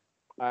right there.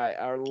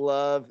 I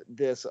love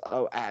this.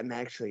 Oh, I'm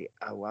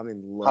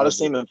in love. Hottest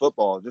with team in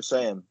football. Just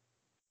saying.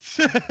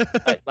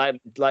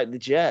 like the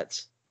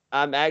Jets.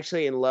 I'm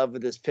actually in love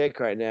with this pick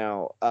right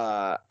now.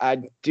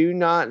 I do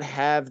not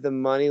have the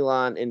money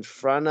line in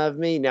front of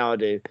me. Now I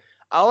do.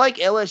 I like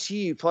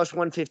LSU plus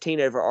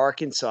 115 over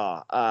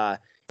Arkansas.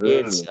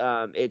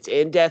 It's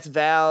in Death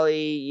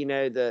Valley.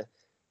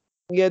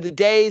 The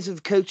days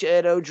of Coach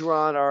Ed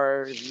Ogeron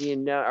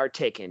are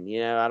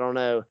ticking. I don't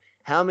know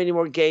how many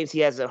more games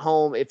he has at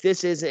home. I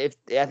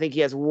think he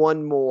has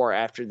one more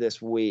after this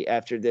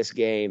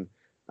game.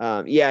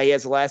 He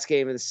has the last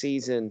game of the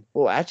season.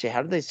 Well, actually,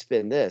 how did they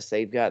spin this?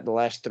 They've got the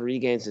last 3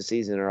 games of the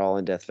season are all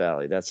in Death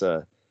Valley. That's nice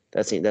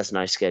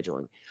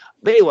scheduling.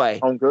 But anyway,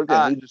 Home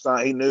cooking.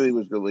 He knew he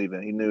was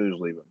leaving. He knew he was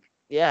leaving.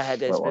 I had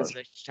to spend some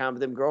extra time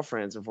with them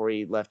girlfriends before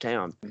he left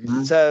town.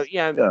 Mm-hmm. So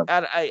Yeah.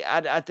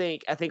 I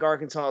think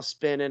Arkansas is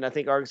spinning. I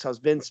think Arkansas's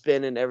been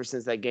spinning ever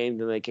since that game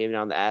when they came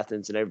down to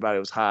Athens and everybody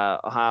was high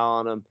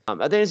on them.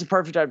 I think it's a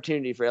perfect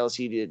opportunity for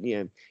LSU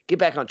to get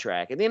back on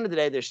track. At the end of the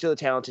day, they're still a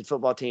talented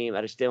football team.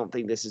 I just don't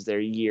think this is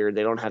their year.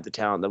 They don't have the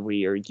talent that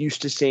we are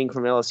used to seeing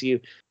from LSU.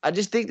 I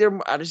just think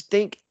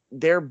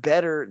they're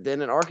better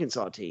than an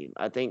Arkansas team.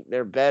 I think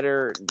they're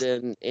better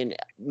than in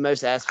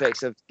most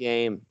aspects of the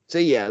game. So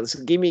yeah,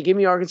 give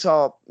me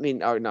Arkansas.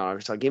 Not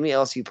Arkansas. Give me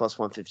LSU plus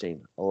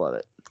 115. I love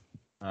it.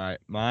 All right,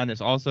 mine is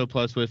also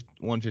plus with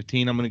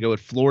 115. I'm going to go with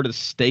Florida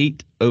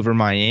State over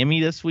Miami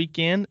this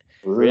weekend.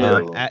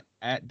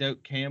 At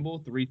Doak Campbell,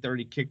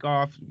 3:30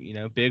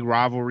 kickoff. Big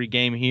rivalry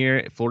game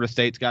here. Florida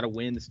State's got to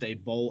win to stay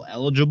bowl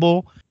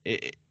eligible.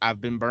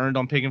 I've been burned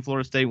on picking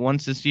Florida State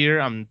once this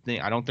year. I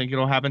don't think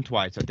it'll happen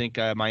twice. I think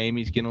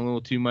Miami's getting a little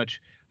too much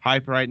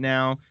hype right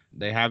now.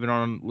 They have it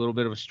on a little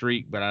bit of a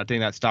streak, but I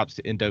think that stops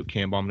in Doak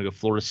Campbell. I'm going to go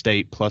Florida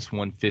State plus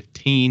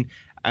 115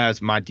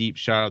 as my deep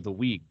shot of the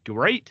week.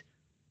 Great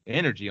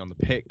energy on the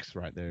picks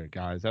right there,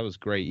 guys. That was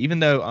great. Even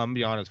though, I'm going to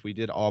be honest, we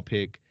did all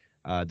pick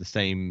the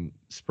same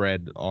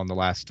spread on the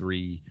last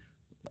 3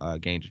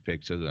 games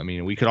picked. So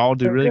we could all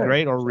do really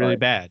great or really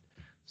bad.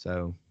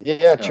 So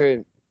yeah,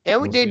 true.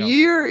 And dude,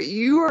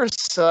 you are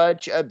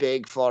such a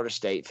big Florida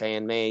State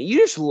fan, man. You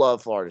just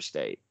love Florida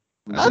State.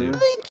 I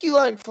think you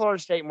like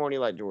Florida State more than you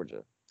like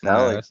Georgia.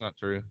 No, that's not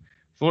true.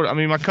 Florida.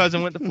 My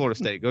cousin went to Florida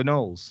State. Go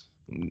Noles.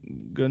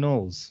 Go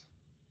Noles.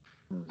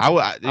 I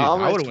would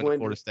have went to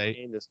Florida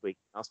State this week.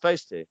 I was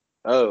supposed to.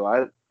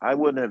 Oh, I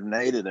wouldn't have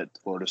naded at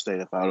Florida State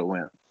if I would have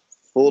went.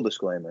 Full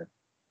disclaimer.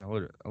 I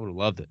would have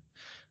loved it.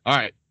 All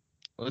right,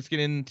 let's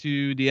get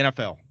into the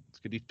NFL. Let's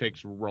get these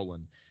picks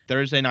rolling.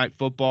 Thursday night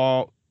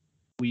football.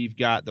 We've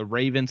got the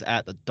Ravens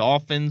at the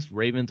Dolphins.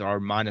 Ravens are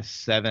minus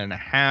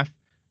 7.5.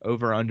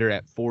 Over under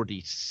at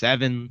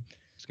 47.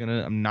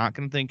 I'm not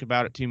gonna think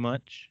about it too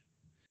much.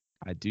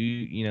 I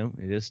do,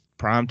 it is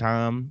prime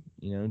time.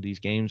 These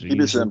games are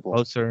usually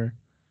closer.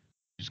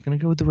 I'm just gonna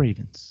go with the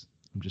Ravens.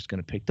 I'm just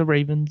gonna pick the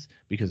Ravens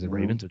because the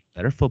Ravens are the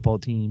better football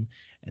team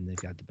and they've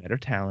got the better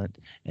talent.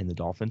 And the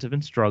Dolphins have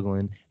been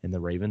struggling, and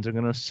the Ravens are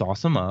gonna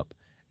sauce them up.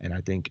 And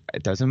I think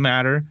it doesn't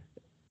matter.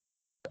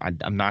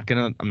 I'm not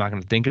gonna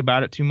think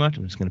about it too much.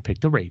 I'm just gonna pick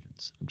the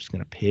Ravens. I'm just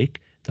gonna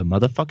pick the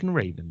motherfucking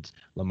Ravens.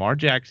 Lamar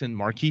Jackson,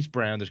 Marquise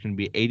Brown. There's gonna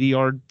be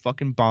 80-yard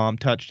fucking bomb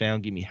touchdown.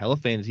 Give me hella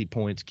fantasy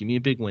points. Give me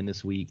a big win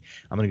this week.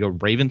 I'm gonna go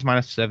Ravens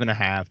minus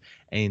 7.5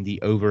 and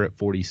the over at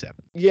 47.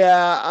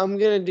 Yeah, I'm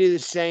gonna do the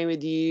same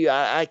with you.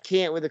 I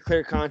can't with a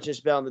clear conscience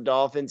bet on the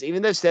Dolphins,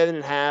 even though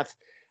 7.5.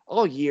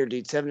 All year,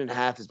 dude,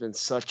 7.5 has been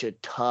such a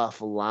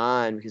tough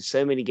line because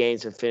so many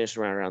games have finished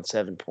around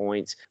 7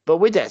 points. But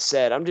with that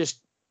said, I'm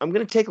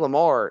going to take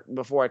Lamar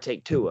before I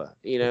take Tua.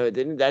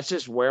 That's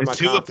just where my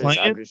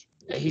confidence.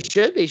 He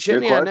should be,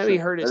 shouldn't he? I know he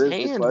hurt his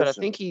hand, but I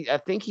think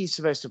he's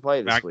supposed to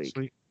play this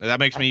week. That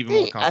makes me even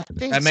more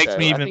confident. That makes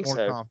me even more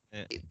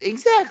confident.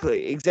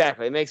 Exactly.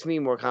 It makes me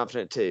more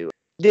confident too.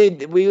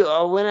 Dude, we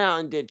went out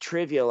and did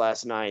trivia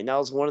last night, and that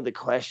was one of the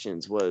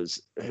questions: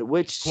 was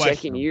which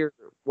second year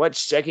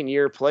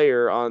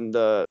player on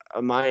the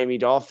Miami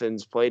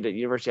Dolphins played at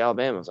University of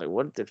Alabama? I was like,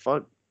 what the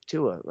fuck?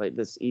 Tua, like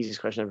that's the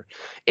easiest question ever.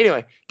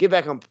 Anyway, get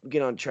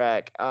on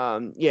track.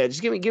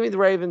 Just give me the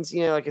Ravens.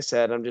 Like I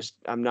said,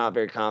 I'm not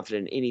very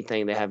confident in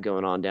anything they have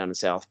going on down in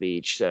South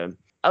Beach. So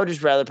I would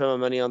just rather put my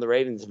money on the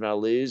Ravens. If I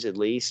lose, at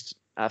least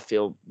I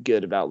feel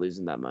good about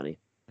losing that money.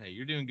 Hey,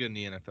 you're doing good in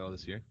the NFL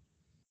this year.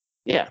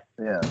 Yeah.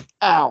 Yeah.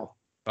 Ow.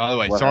 By the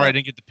way, sorry I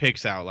didn't get the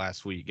picks out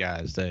last week,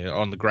 guys.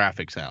 On the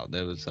graphics out.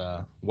 There was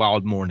a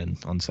wild morning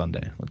on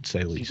Sunday, let's say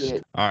the least.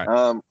 All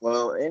right.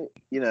 Well,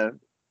 and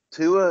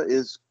Tua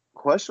is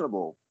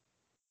questionable.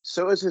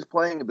 So is his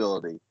playing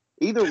ability.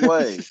 Either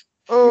way, you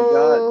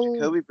got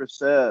Jacoby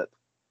Brissett.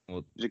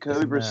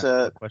 Jacoby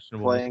Brissett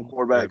playing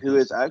quarterback, who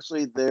is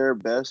actually their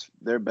best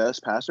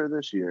passer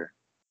this year.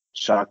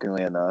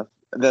 Shockingly enough,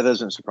 that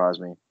doesn't surprise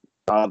me.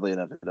 Oddly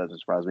enough, it doesn't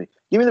surprise me.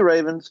 Give me the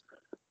Ravens.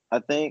 I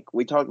think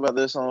we talked about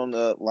this on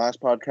the last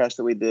podcast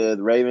that we did.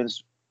 The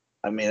Ravens,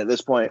 at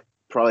this point,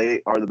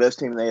 probably are the best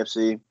team in the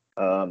AFC.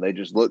 They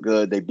just look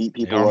good. They beat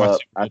people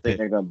up. I think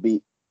they're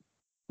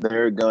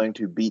going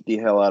to beat the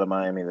hell out of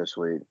Miami this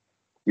week.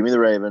 Give me the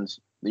Ravens.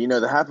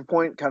 The half a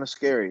point kind of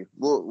scary,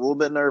 a little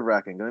bit nerve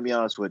wracking. Going to be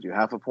honest with you,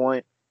 half a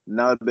point,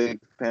 not a big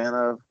fan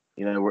of.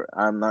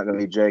 I'm not going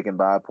to be Jake and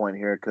buy a point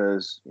here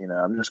because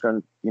I'm just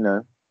going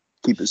to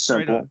keep it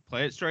Straight simple. up.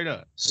 Play it straight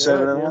up.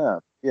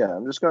 7.5. Yeah,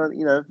 I'm just going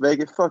to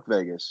Vegas. Fuck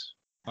Vegas.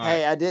 All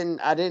Hey, I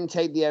didn't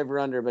take the over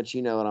under, but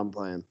you know what I'm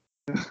playing.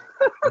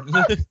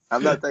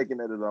 I'm not taking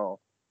it at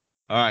all.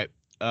 All right.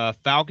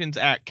 Falcons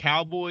at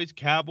Cowboys.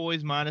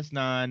 Cowboys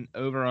 -9.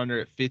 Over under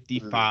at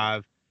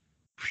 55.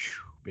 Whew,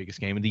 biggest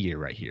game of the year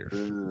right here.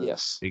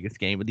 Yes, Biggest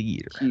game of the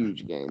year.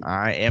 huge game.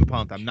 I am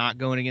pumped. I'm not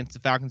going against the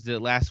Falcons. Did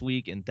it last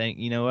week, and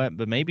you know what?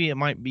 But maybe it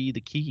might be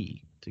the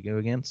key to go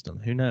against them.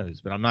 Who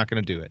knows? But I'm not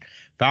going to do it.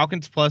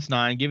 Falcons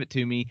 +9. Give it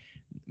to me.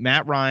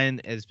 Matt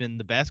Ryan has been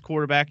the best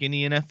quarterback in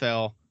the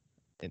NFL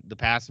in the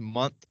past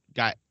month.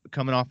 Got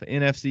coming off the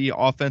NFC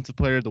Offensive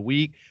Player of the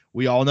Week.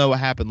 We all know what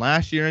happened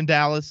last year in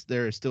Dallas.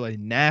 There is still a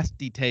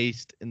nasty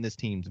taste in this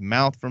team's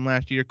mouth from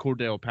last year.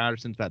 Cordell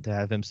Patterson's about to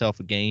have himself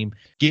a game.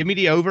 Give me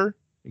the over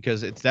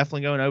because it's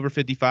definitely going over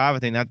 55. I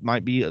think that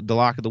might be the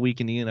lock of the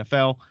week in the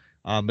NFL.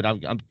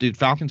 But dude,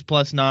 Falcons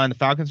 +9. The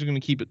Falcons are going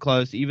to keep it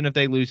close. Even if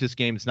they lose this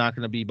game, it's not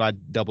going to be by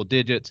double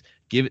digits.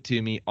 Give it to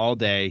me all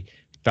day.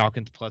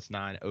 Falcons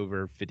 +9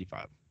 over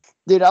 55.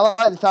 Dude, I like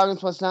the Falcons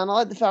 +9. I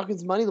like the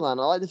Falcons money line.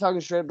 I like the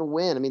Falcons straight up to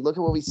win. I mean, look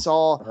at what we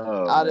saw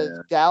out of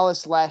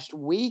Dallas last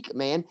week,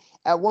 man.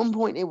 At one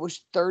point, it was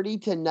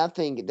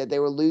 30-0 that they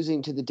were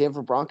losing to the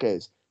Denver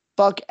Broncos.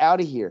 Fuck out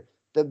of here.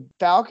 The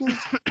Falcons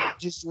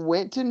just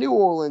went to New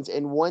Orleans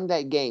and won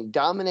that game.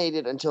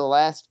 Dominated until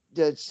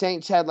the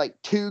Saints had like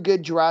 3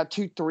 good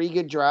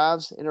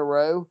drives in a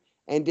row.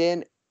 And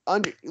then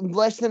under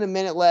less than a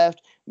minute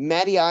left,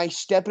 Matty Ice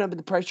stepping up at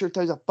the pressure,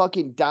 throws a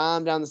fucking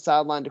dime down the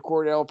sideline to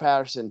Cordell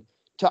Patterson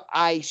to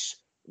ice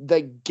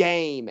the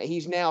game.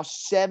 He's now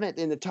 7th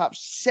in the top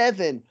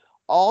 7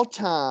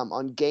 all-time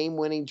on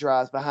game-winning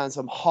drives behind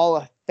some Hall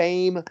of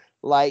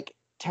Fame-like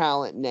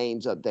talent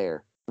names up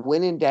there.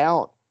 When in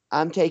doubt,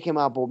 I'm taking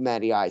my boy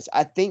Matty Ice.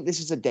 I think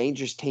this is a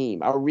dangerous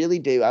team. I really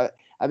do.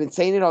 I've been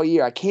saying it all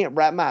year. I can't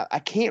wrap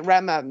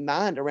my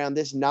mind around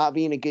this not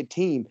being a good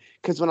team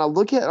because when I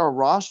look at our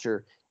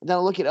roster and then I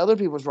look at other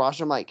people's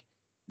roster, I'm like,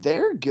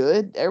 they're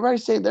good.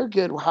 Everybody's saying they're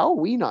good. How are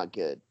we not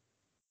good?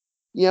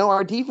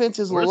 Our defense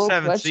is a little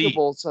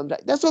questionable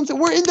sometimes. That's what I'm saying.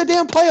 We're in the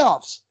damn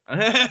playoffs.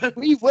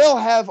 We will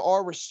have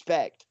our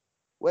respect.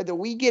 Whether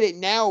we get it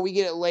now or we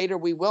get it later,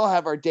 we will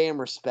have our damn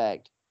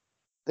respect.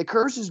 The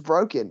curse is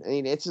broken. I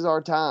mean, it's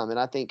our time, and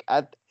I think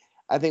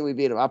we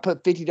beat them. I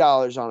put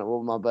 $50 on it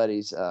with my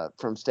buddies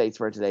from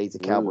Statesboro today. He's a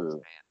Cowboys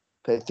fan.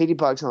 Put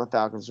 $50 on the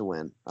Falcons to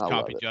win. I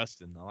love it.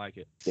 Justin. I like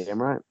it.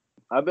 Damn right.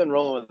 I've been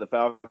rolling with the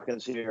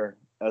Falcons here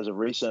as of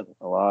recent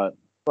a lot.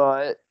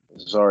 But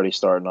it's already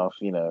starting off,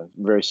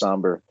 very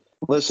somber.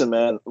 Listen,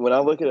 man, when I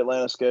look at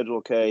Atlanta's schedule,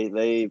 okay,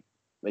 they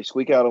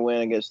squeak out a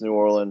win against New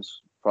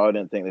Orleans. Probably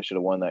didn't think they should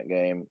have won that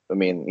game. I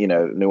mean,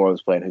 New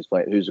Orleans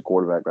who's the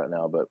quarterback right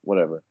now, but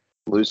whatever.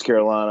 Lose to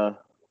Carolina,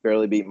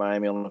 barely beat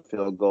Miami on the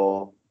field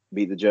goal,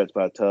 beat the Jets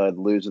by a tud,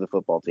 lose to the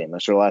football team.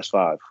 That's their last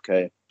 5,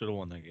 okay? Should have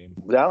won that game.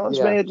 Dallas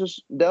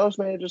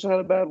may have just had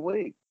a bad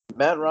week.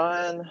 Matt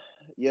Ryan,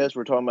 yes,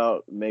 we're talking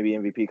about maybe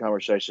MVP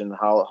conversation.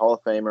 Hall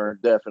of Famer,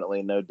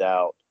 definitely, no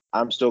doubt.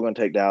 I'm still going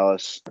to take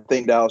Dallas. I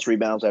think Dallas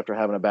rebounds after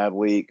having a bad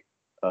week.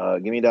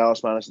 Give me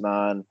Dallas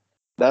 -9.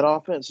 That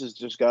offense has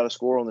just got to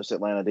score on this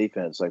Atlanta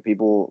defense. Like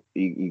people,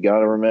 you got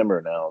to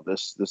remember now,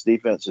 this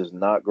defense is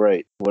not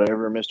great.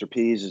 Whatever Mr.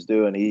 Pease is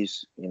doing,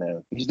 he's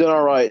doing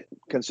all right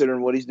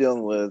considering what he's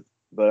dealing with.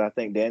 But I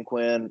think Dan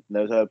Quinn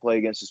knows how to play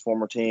against his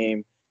former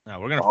team. No,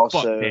 we're gonna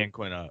fuck Dan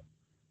Quinn up.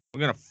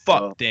 We're gonna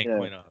fuck Dan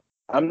Quinn up.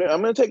 I'm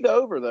going to take the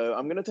over though.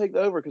 I'm going to take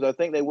the over because I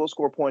think they will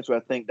score points, but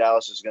I think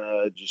Dallas is going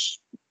to just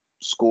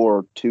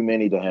score too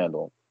many to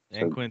handle.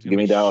 Dan Quinn's give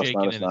me Dallas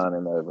 -9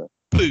 and over.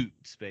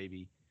 Boots,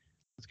 baby.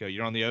 Let's go.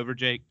 You're on the over,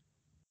 Jake?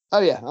 Oh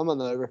yeah, I'm on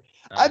the over.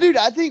 I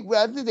think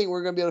we're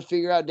gonna be able to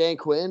figure out Dan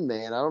Quinn,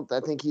 man. I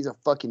think he's a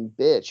fucking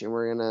bitch, and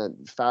we're gonna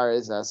fire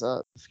his ass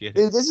up. Dude,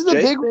 this is a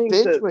big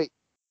bitch week.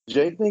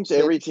 Jake thinks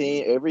every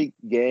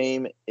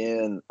game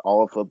in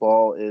all of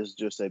football is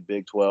just a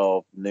Big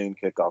 12 noon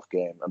kickoff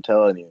game. I'm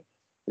telling you,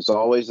 it's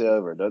always the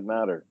over. It doesn't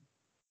matter.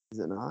 Is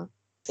it not?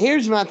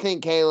 Here's my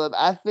thing, Caleb.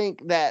 I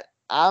think that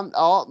I'm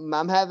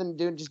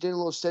doing a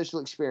little social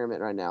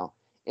experiment right now.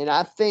 And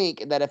I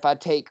think that if I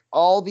take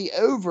all the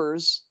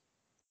overs,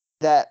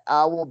 that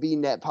I will be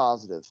net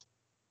positive.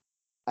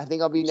 I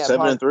think I'll be net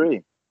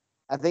 7-3.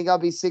 I think I'll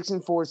be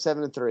 6-4,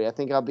 7-3. I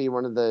think I'll be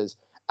one of those.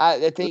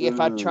 I think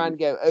if I try and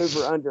go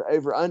over,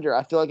 under,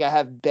 I feel like I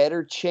have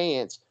better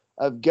chance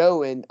of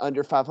going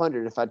under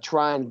 500 if I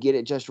try and get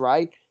it just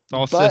right.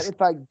 But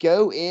if I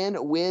go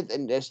in with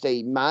just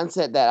a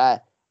mindset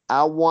that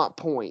I want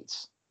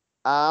points,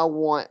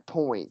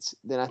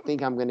 then I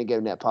think I'm going to go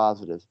net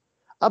positive.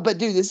 But,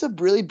 dude, this is a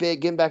really big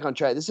 – getting back on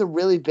track, this is a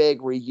really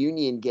big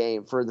reunion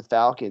game for the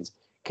Falcons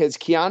because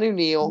Keanu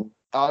Neal,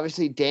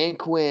 obviously Dan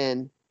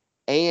Quinn,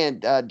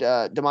 and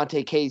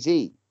DeMonte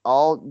KZ,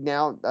 all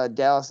now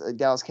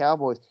Dallas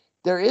Cowboys.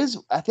 There is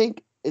 – I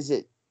think – is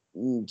it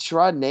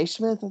Sherrod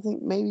Naismith, I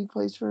think maybe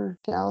plays for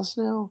Dallas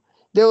now.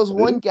 There was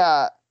one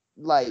guy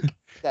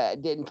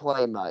that didn't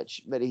play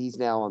much, but he's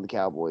now on the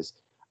Cowboys.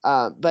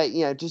 But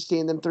just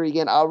seeing them three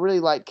again, I really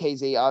like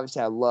KZ.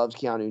 Obviously, I loved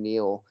Keanu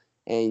Neal,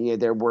 and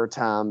there were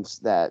times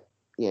that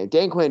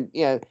Dan Quinn.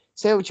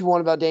 Say what you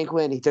want about Dan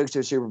Quinn, he took us to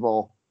a Super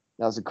Bowl.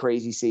 That was a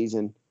crazy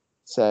season.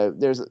 So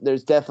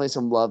there's definitely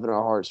some love in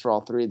our hearts for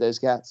all three of those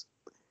guys.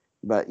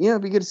 But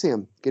it'd be good to see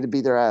them. Good to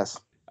beat their ass.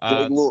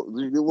 A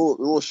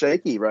little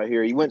shaky right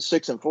here. He went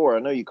 6-4. I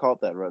know you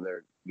caught that right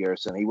there,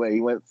 Garrison. He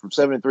went from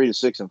 7-3 to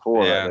 6-4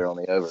 right there on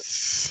the over.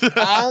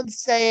 I'm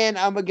saying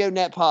I'm gonna go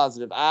net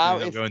positive.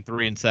 I'm going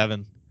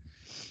 3-7.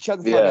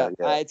 Shut the fuck up.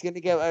 Yeah. It's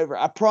gonna go over.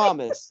 I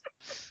promise.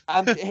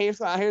 Here's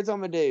what I'm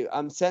gonna do.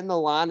 I'm setting the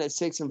line at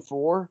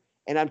 6-4,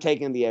 and I'm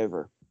taking the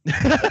over.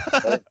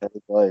 I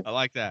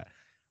like that.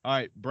 All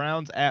right,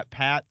 Browns at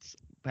Pats.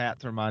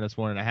 Pats are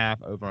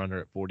 -1.5. Over under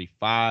at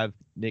 45.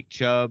 Nick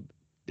Chubb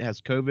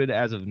has COVID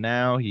as of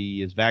now.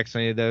 He is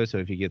vaccinated though, so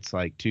if he gets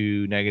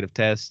 2 negative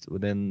tests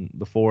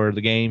before the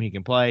game, he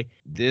can play.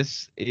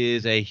 This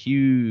is a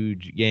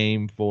huge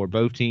game for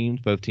both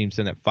teams. Both teams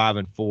sitting at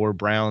 5-4.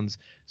 Browns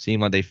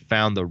seem like they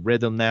found the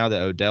rhythm now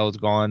that Odell's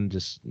gone.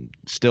 Just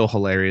still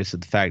hilarious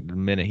at the fact that the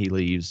minute he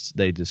leaves,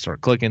 they just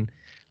start clicking.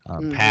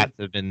 Pats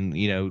have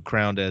been,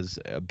 crowned as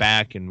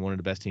back and one of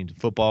the best teams in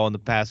football in the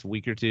past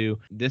week or two.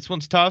 This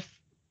one's tough.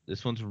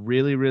 This one's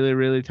really, really,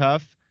 really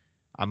tough.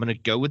 I'm going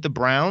to go with the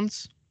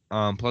Browns.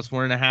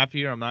 +1.5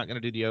 here. I'm not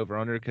going to do the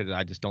over-under because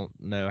I just don't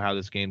know how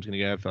this game's going to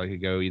go. I feel like it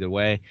could go either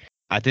way.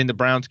 I think the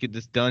Browns get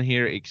this done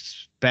here,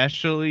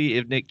 especially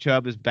if Nick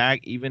Chubb is back.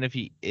 Even if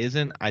he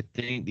isn't, I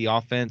think the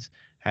offense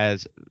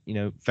has,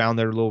 found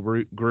their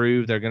little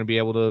groove. They're going to be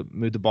able to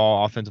move the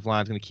ball. Offensive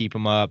line's going to keep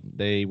them up.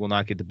 They will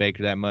not get to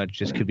Baker that much.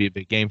 Just could be a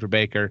big game for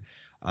Baker.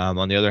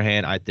 On the other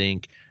hand, I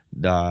think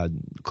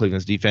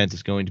Cleveland's defense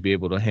is going to be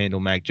able to handle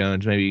Mac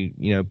Jones, maybe,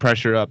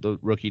 pressure up the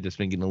rookie that's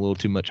been getting a little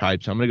too much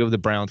hype. So I'm going to go with the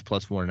Browns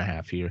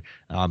 +1.5 here.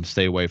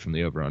 Stay away from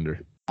the over-under.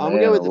 I'm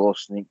going to go with a little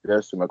sneak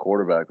test to my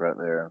quarterback right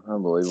there.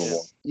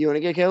 Unbelievable. You want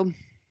to get killed?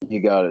 You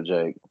got it,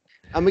 Jake.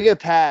 I'm going to go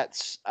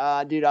Pats.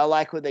 Dude, I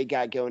like what they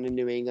got going in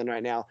New England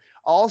right now.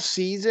 All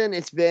season,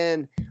 it's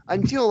been,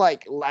 until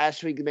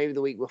last week, maybe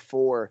the week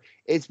before,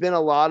 it's been a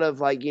lot of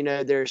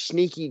they're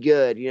sneaky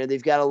good.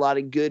 They've got a lot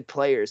of good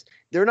players.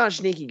 They're not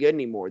sneaky good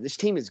anymore. This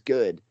team is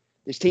good.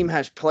 This team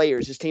has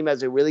players. This team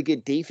has a really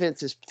good defense.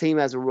 This team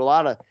has a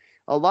lot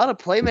of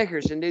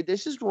playmakers. And dude,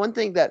 this is one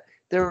thing that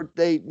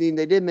they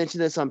did mention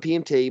this on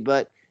PMT,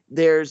 but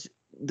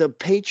the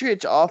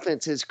Patriots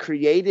offense is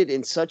created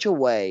in such a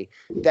way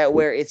that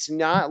where it's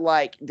not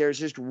like there's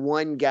just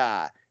one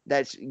guy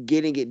that's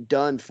getting it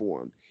done for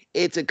them.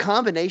 It's a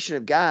combination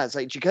of guys.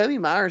 Like Jacoby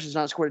Myers has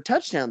not scored a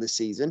touchdown this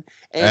season,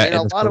 and in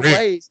a lot of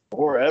ways,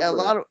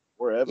 forever.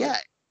 Yeah.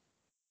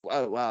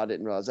 Oh wow, I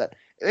didn't realize that.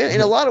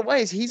 In a lot of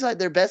ways, he's like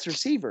their best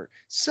receiver.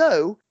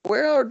 So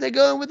where are they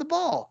going with the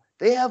ball?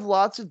 They have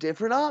lots of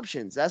different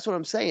options. That's what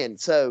I'm saying.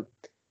 So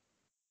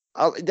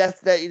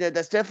that's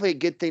definitely a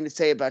good thing to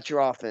say about your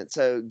offense.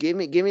 So give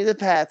me the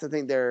Pats. I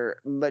think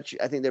they're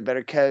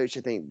better coached.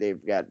 I think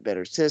they've got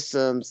better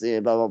systems.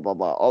 Blah blah blah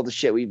blah. All the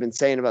shit we've been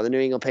saying about the New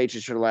England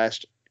Patriots for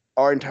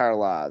our entire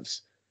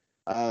lives.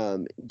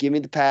 Give me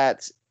the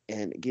Pats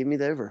and give me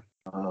the over.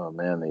 Oh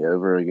man, the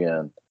over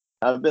again.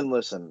 I've been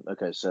listening.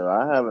 Okay, so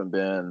I haven't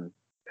been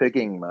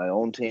picking my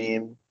own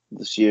team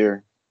this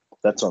year.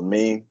 That's on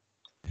me.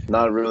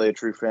 Not really a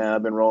true fan.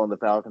 I've been rolling the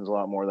Falcons a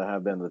lot more than I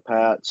have been the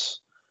Pats.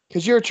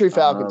 Because you're a true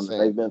Falcons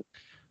fan.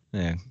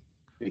 Yeah.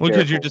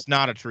 Because you're just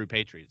not a true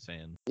Patriots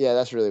fan. Yeah,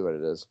 that's really what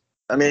it is.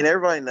 I mean,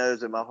 everybody knows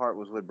that my heart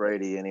was with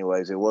Brady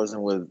anyways. It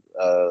wasn't with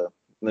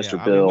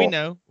Mr. Bill. We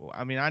know.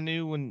 I mean, I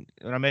knew when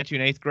I met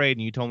you in 8th grade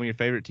and you told me your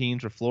favorite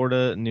teams were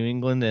Florida, New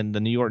England, and the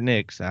New York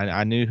Knicks.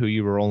 I knew who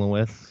you were rolling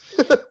with.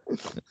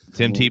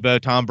 Tim Tebow,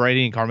 Tom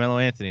Brady, and Carmelo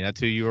Anthony. That's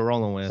who you were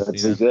rolling with.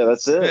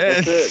 That's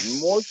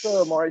it. More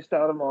so Amari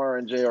Stoudemire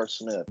and J.R.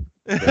 Smith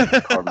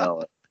than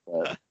Carmelo.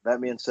 But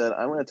that being said,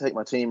 I'm going to take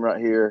my team right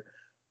here.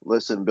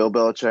 Listen, Bill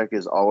Belichick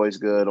is always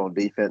good on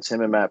defense.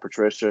 Him and Matt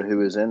Patricia,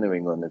 who is in New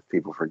England, if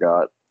people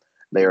forgot.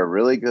 They are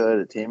really good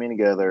at teaming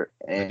together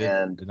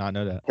and did not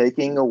know that.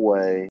 Taking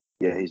away.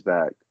 Yeah, he's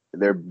back.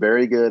 They're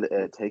very good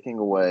at taking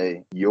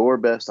away your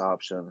best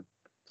option.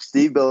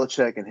 Steve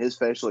Belichick and his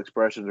facial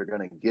expressions are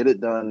going to get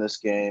it done this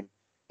game.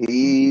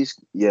 He's,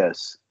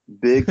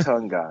 big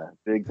tongue guy,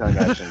 big tongue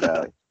action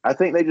guy. I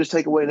think they just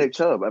take away Nick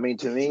Chubb. I mean,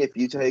 to me, if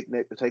you take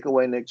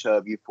away Nick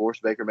Chubb, you force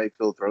Baker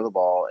Mayfield to throw the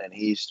ball, and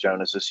he's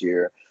shown us this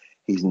year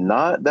he's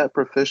not that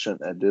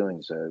proficient at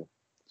doing so.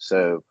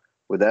 So,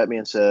 with that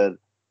being said,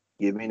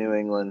 give me New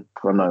England.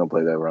 I'm not going to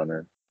play that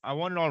runner. I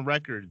want it on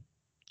record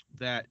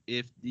that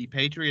if the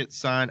Patriots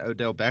sign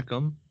Odell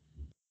Beckham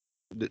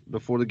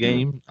before the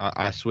game,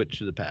 I switch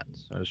to the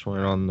Pats. I just want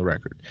it on the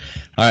record.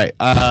 All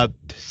right.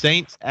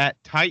 Saints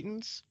at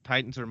Titans.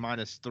 Titans are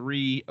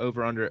 -3,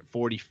 over under at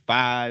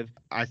 45.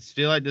 I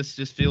feel like this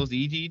just feels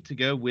easy to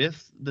go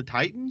with the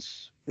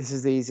Titans. This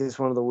is the easiest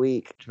one of the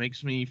week. Which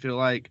makes me feel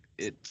like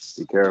it's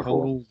Be careful.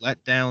 Total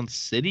letdown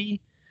city.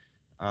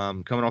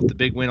 coming off the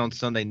big win on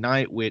Sunday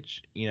night,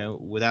 which,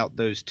 without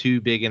those two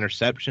big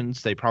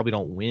interceptions, they probably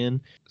don't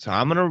win. So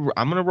I'm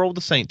gonna roll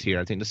the Saints here.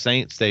 I think the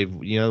Saints, they've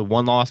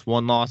one loss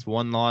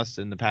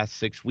in the past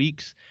 6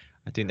 weeks.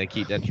 I think they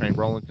keep that train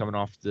rolling coming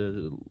off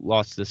the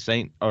loss to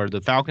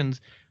the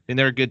Falcons. I think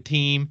they're a good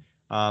team.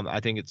 I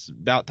think it's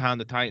about time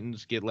the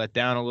Titans get let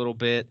down a little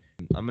bit.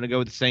 I'm going to go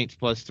with the Saints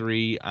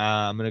 +3.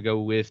 I'm going to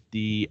go with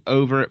the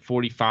over at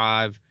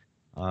 45.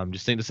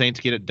 Just think the Saints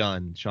get it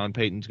done. Sean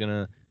Payton's going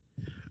to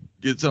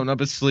get something up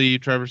his sleeve.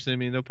 Trevor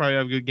Siemian, they'll probably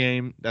have a good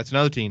game. That's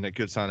another team that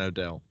could sign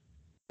Odell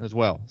as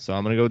well. So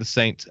I'm going to go with the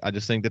Saints. I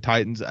just think the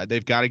Titans,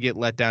 they've got to get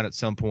let down at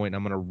some point.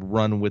 I'm going to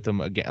run with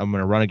them again. I'm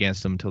going to run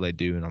against them until they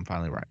do, and I'm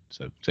finally right.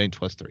 So Saints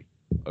 +3,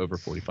 over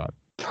 45.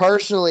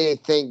 Personally, I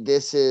think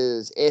this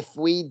is, if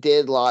we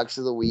did locks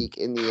of the week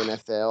in the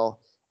NFL,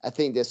 I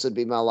think this would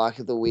be my lock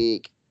of the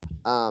week.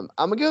 I'm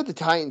going to go with the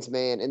Titans,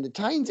 man. And the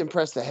Titans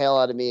impressed the hell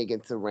out of me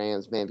against the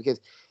Rams, man, because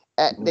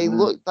they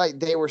looked like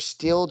they were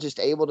still just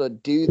able to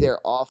do their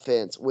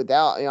offense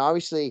without,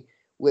 obviously,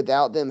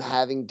 without them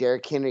having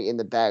Derrick Henry in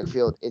the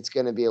backfield. It's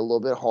going to be a little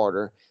bit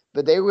harder.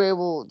 But they were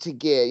able to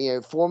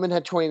get, Foreman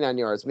had 29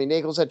 yards.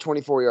 Nichols had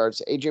 24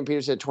 yards. Adrian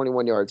Peterson had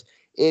 21 yards.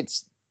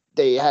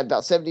 They had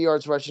about 70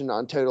 yards rushing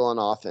on total on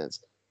offense.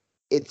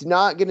 It's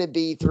not going to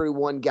be through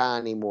one guy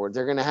anymore.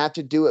 They're going to have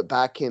to do it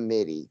by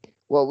committee.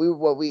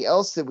 What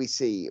else did we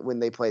see when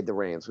they played the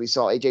Rams? We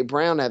saw A.J.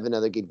 Brown have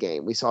another good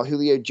game. We saw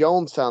Julio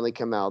Jones finally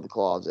come out of the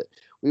closet.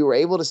 We were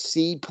able to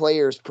see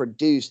players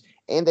produce,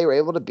 and they were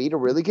able to beat a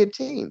really good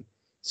team.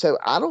 So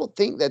I don't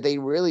think that they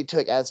really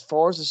took as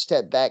far as a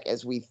step back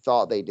as we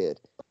thought they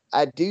did.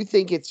 I do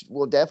think it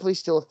will definitely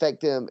still affect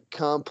them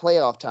come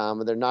playoff time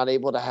when they're not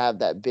able to have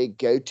that big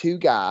go-to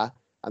guy.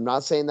 I'm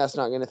not saying that's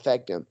not going to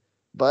affect them.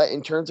 But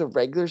in terms of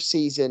regular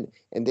season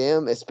and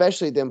them,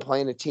 especially them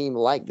playing a team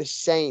like the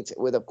Saints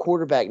with a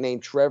quarterback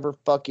named Trevor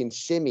fucking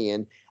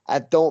Siemian, I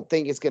don't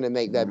think it's going to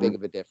make that big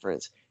of a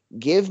difference.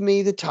 Give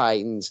me the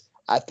Titans.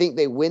 I think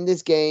they win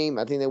this game.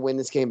 I think they win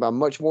this game by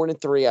much more than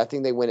 3. I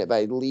think they win it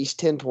by at least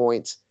 10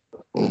 points.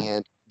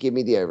 And give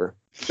me the over.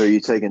 So are you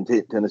taking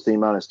Tennessee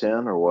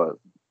 -10 or what?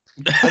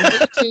 I'm going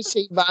to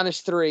Tennessee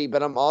 -3,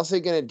 but I'm also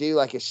going to do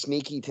like a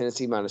sneaky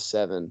Tennessee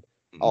 -7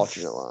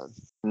 alternate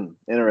line.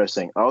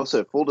 Interesting.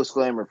 Also, full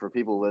disclaimer for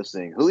people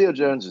listening: Julio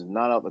Jones is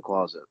not out the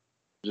closet.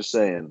 Just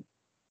saying.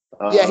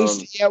 He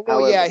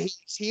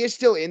is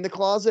still in the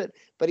closet,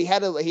 but he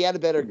had a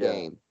better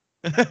game.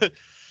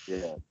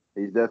 Yeah,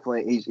 he's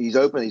definitely he's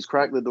open. He's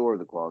cracked the door of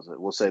the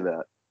closet. We'll say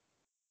that.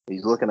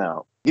 He's looking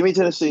out. Give me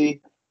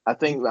Tennessee. I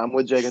think I'm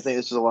with Jake. I think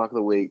this is a lock of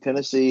the week.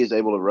 Tennessee is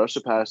able to rush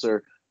the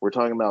passer. We're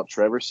talking about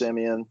Trevor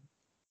Siemian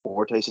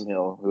or Taysom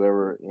Hill,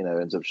 whoever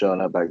ends up showing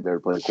up back there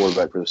to play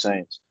quarterback for the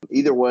Saints.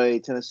 Either way,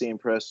 Tennessee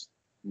impressed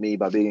me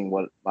by beating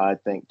what I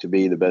think to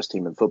be the best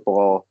team in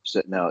football.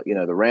 Now,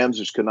 the Rams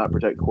just could not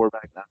protect the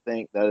quarterback, and I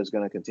think that is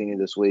going to continue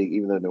this week,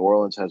 even though New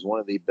Orleans has one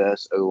of the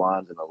best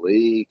O-lines in the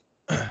league.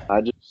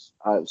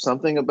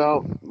 Something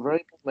about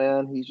Vrabel,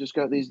 man. He's just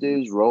got these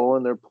dudes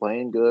rolling. They're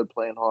playing good,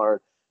 playing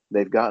hard.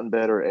 They've gotten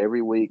better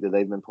every week that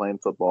they've been playing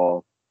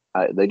football.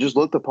 They just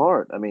look the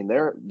part. I mean,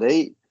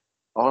 they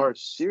are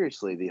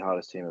seriously the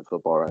hottest team in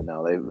football right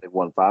now. They've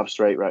won 5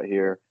 straight right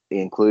here,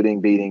 including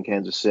beating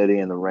Kansas City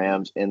and the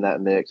Rams in that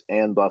mix,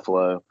 and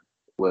Buffalo,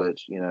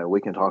 which,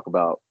 we can talk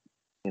about,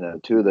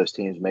 2 of those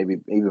teams, maybe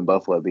even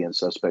Buffalo being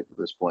suspect at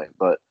this point.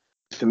 But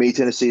to me,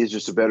 Tennessee is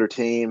just a better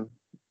team.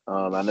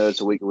 I know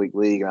it's a week-to-week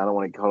league, and I don't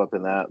want to get caught up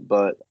in that,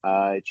 but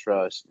I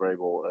trust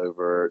Vrabel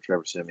over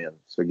Trevor Siemian.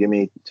 So give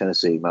me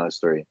Tennessee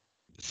 -3.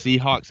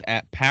 Seahawks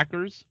at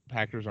Packers.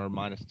 Packers are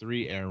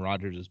 -3. Aaron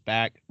Rodgers is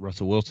back.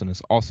 Russell Wilson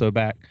is also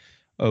back.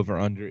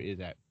 Over/under is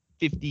at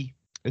 50.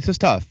 This is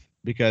tough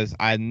because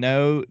I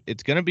know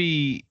it's gonna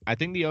be. I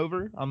think the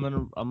over. I'm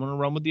gonna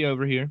run with the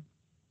over here.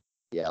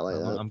 Yeah, I like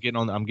that. I'm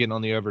getting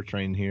on the over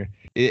train here.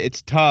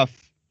 It's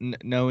tough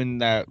knowing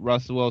that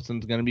Russell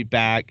Wilson's gonna be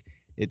back.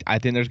 I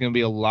think there's gonna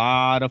be a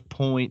lot of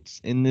points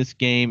in this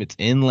game. It's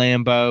in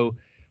Lambeau.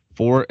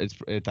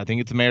 I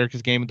think it's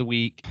America's game of the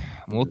week.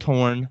 I'm a little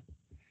torn.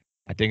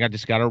 I think I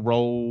just got to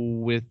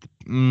roll with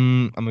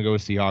I'm going to go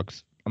with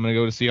Seahawks. I'm going to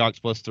go to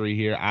Seahawks +3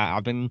 here.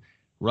 I've been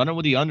running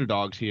with the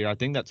underdogs here. I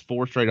think that's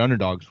 4 straight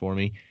underdogs for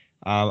me.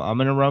 I'm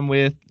going to run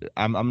with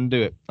I'm going to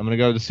do it. I'm going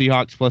to go to the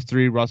Seahawks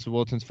 +3. Russell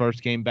Wilson's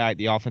first game back.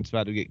 The offense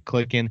about to get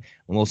clicking. I'm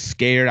a little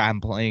scared. I'm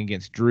playing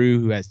against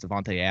Drew, who has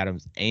Devontae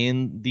Adams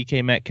and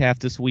DK Metcalf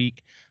this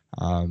week.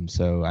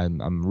 So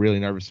I'm really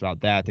nervous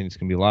about that. I think it's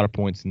going to be a lot of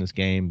points in this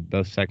game.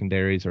 Both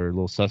secondaries are a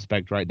little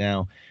suspect right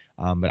now.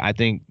 But I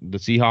think the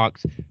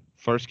Seahawks,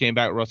 first game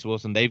back, Russell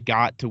Wilson, they've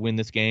got to win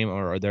this game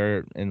or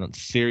they're in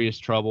serious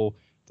trouble.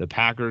 The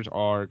Packers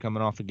are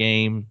coming off a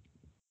game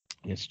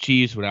against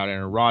Chiefs without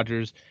Aaron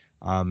Rodgers.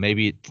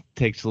 Maybe it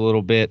takes a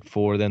little bit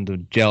for them to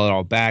gel it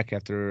all back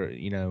after,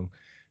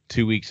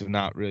 2 weeks of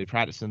not really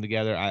practicing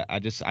together.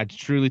 I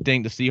truly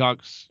think the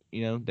Seahawks,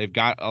 they've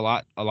got a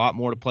lot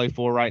more to play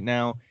for right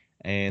now,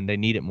 and they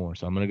need it more.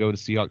 So I'm going to go to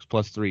Seahawks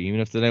 +3. Even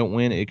if they don't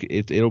win,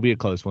 it'll be a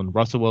close one.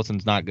 Russell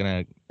Wilson's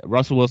going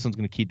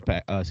to keep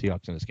the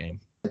Seahawks in this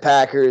game. The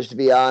Packers, to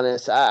be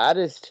honest. I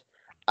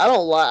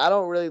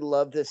don't really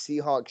love the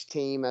Seahawks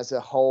team as a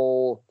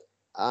whole.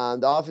 The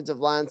offensive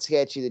line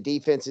sketchy, the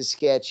defense is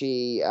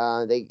sketchy.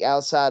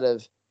 Outside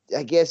DK,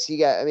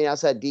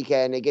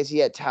 and I guess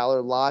you got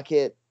Tyler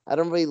Lockett. I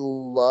don't really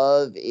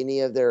love any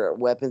of their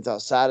weapons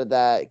outside of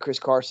that. Chris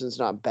Carson's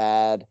not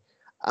bad.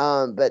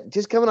 But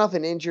just coming off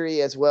an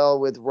injury as well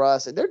with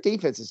Russ, their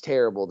defense is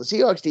terrible. The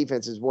Seahawks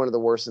defense is one of the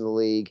worst in the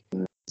league.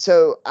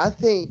 So I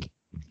think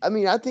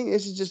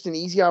this is just an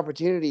easy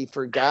opportunity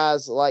for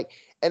guys like,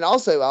 and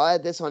also I'll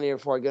add this on here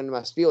before I go into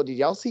my spiel. Did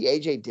y'all see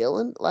A.J.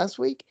 Dillon last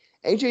week?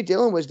 A.J.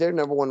 Dillon was their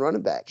number one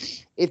running back.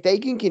 If they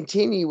can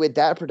continue with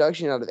that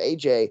production out of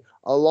A.J.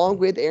 along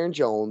with Aaron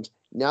Jones,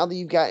 now that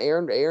you've got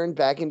Aaron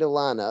back into the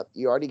lineup,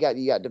 you got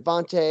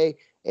Devontae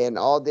and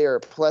all their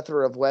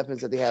plethora of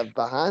weapons that they have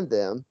behind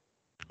them.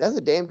 That's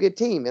a damn good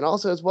team. And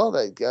also as well,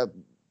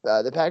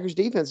 the Packers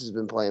defense has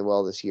been playing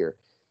well this year.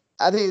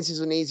 I think this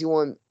is an easy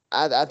one.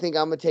 I think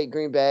I'm going to take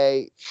Green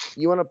Bay.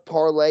 You want to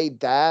parlay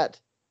that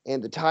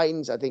and the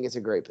Titans, I think it's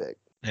a great pick.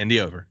 And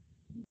the over.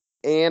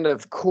 And,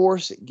 of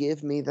course,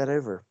 give me that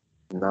over.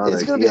 Not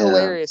it's going to be again.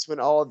 hilarious when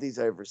all of these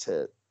overs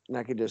hit. And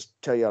I can just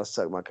tell you I'll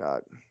suck my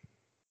cock.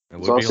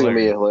 It's also going to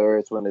be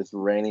hilarious when it's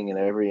raining in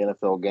every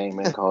NFL game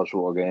and college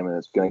football game, and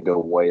it's going to go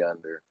way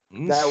under.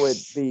 That would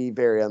be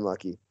very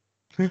unlucky.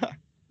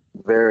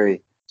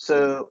 Very.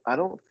 So I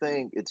don't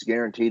think it's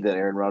guaranteed that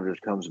Aaron Rodgers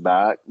comes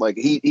back. Like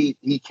he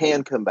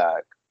can come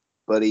back,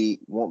 but he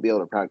won't be able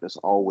to practice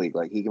all week.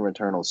 Like he can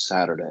return on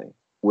Saturday.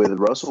 With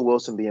Russell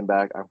Wilson being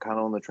back, I'm kind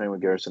of on the train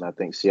with Garrison. I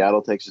think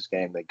Seattle takes this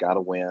game. They got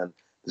to win.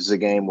 This is a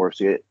game where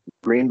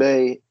Green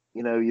Bay,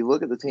 you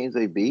look at the teams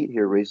they beat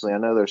here recently. I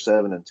know they're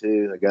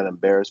 7-2. They got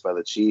embarrassed by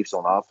the Chiefs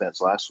on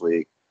offense last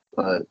week.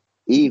 But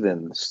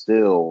even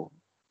still,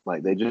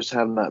 like they just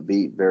have not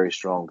beat very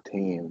strong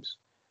teams.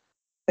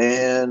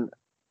 And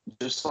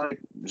just like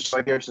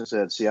Garrison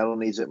said, Seattle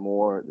needs it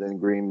more than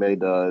Green Bay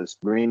does.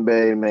 Green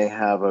Bay may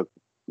have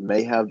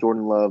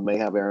Jordan Love, may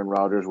have Aaron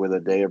Rodgers with a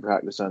day of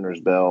practice under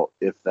his belt,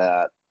 if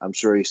that. I'm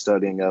sure he's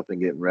studying up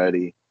and getting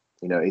ready.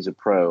 He's a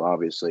pro,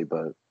 obviously,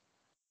 but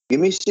give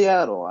me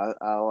Seattle.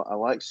 I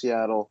like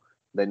Seattle.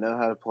 They know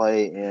how to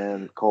play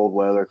in cold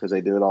weather because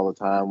they do it all the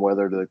time,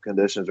 whether the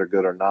conditions are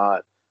good or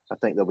not. I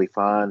think they'll be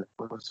fine.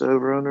 What's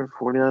over under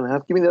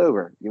 49.5? Give me the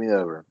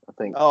over. I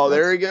think. Oh,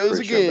 there he goes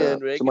again.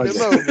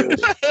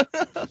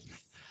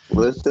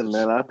 Listen,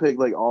 man, I picked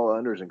like all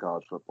unders in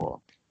college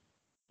football.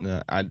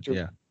 Yeah,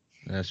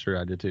 that's true.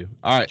 I did too.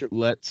 All right,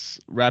 let's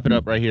wrap it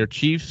up right here.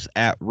 Chiefs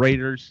at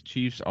Raiders.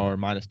 Chiefs are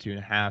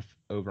 -2.5.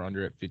 Over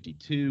under at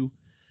 52.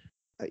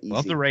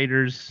 Love the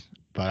Raiders,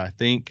 but I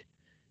think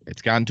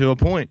it's gotten to a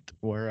point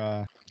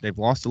where they've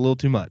lost a little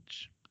too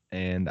much.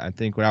 And I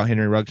think without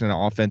Henry Ruggs in the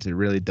offense, it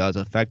really does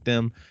affect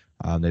them.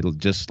 They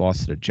just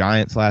lost to the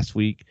Giants last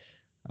week,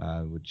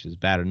 which is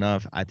bad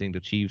enough. I think the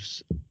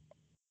Chiefs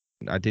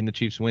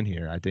win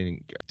here. I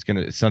think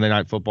it's Sunday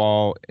Night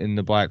Football in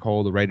the black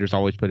hole. The Raiders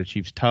always play the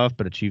Chiefs tough,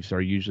 but the Chiefs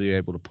are usually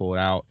able to pull it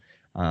out.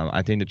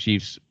 I think the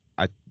Chiefs,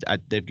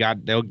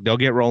 they'll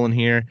get rolling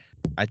here.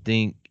 I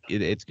think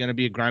it's going to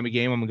be a grimy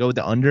game. I'm going to go with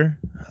the under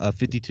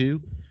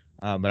 52.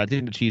 But I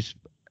think the Chiefs.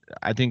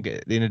 I think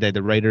at the end of the day,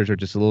 the Raiders are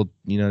just a little,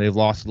 they've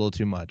lost a little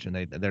too much, and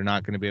they're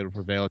not going to be able to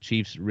prevail.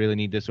 Chiefs really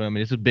need this one. I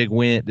mean, it's a big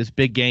win, this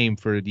big game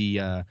for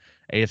the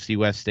AFC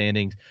West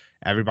standings.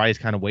 Everybody's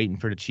kind of waiting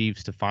for the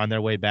Chiefs to find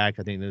their way back.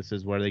 I think this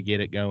is where they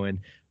get it going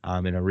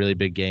in a really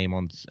big game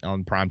on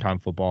primetime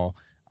football.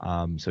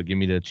 So give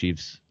me the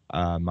Chiefs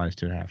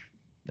 -2.5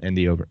 and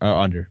the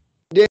under.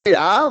 Dude,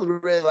 I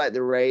really like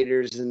the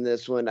Raiders in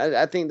this one.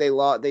 I think they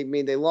lost.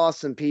 They lost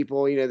some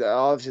people.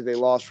 Obviously they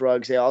lost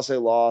Ruggs. They also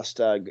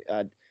lost.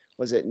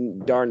 Was it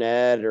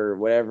Darnett or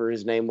whatever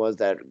his name was,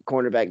 that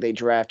cornerback they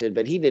drafted?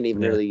 But he didn't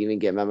even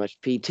get that much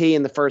PT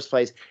in the first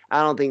place.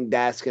 I don't think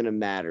that's going to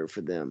matter for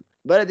them.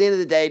 But at the end of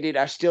the day, dude,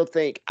 I still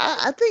think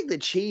I think the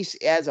Chiefs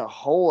as a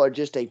whole are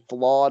just a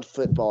flawed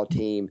football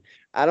team.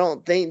 I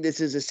don't think this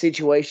is a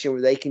situation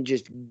where they can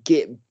just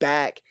get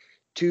back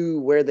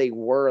to where they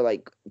were,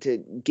 like to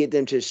get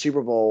them to the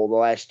Super Bowl the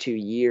last 2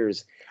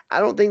 years. I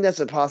don't think that's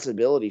a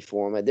possibility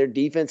for them. Their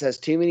defense has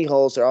too many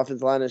holes. Their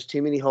offensive line has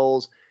too many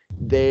holes.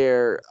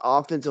 Their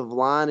offensive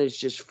line is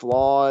just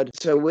flawed.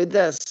 So with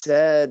that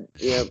said,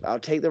 I'll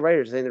take the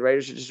Raiders. I think the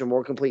Raiders are just a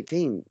more complete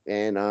team.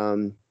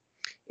 And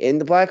in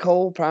the black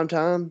hole, prime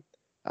time,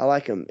 I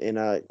like them. And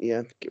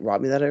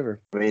rob me that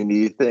over. I mean, do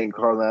you think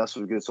Carl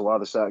Nassib gets a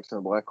lot of sacks in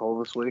the black hole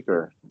this week,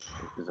 or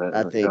is that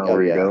I think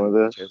where you're going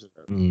with this?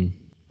 Mm.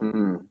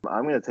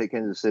 I'm going to take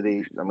Kansas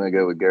City. I'm going to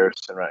go with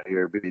Garrison right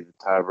here, be the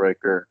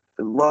tiebreaker.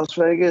 Las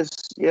Vegas,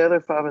 they're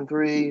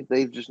 5-3.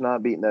 They've just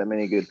not beaten that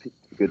many good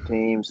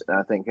teams. And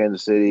I think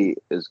Kansas City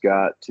has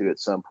got to, at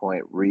some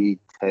point,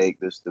 retake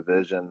this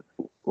division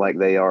like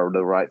they are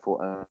the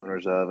rightful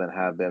owners of and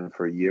have been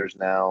for years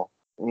now.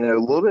 A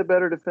little bit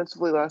better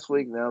defensively last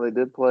week. Now they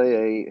did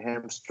play a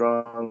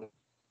hamstrung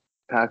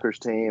Packers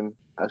team.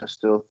 I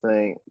still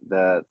think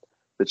that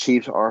the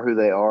Chiefs are who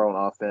they are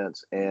on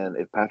offense, and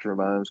if Patrick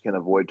Mahomes can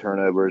avoid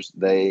turnovers,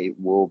 they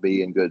will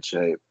be in good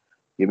shape.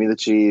 Give me the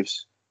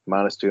Chiefs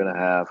minus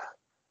 2.5.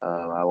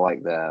 I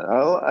like that.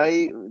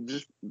 I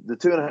just the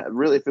 2.5.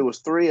 Really, if it was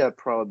 3, I'd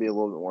probably be a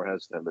little bit more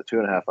hesitant. But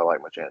 2.5, I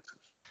like my chances.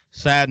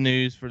 Sad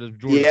news for the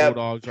Georgia Yep.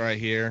 Bulldogs right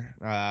here.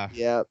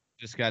 Yep.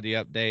 Just got the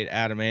update.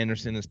 Adam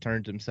Anderson has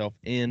turned himself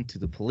in to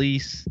the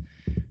police,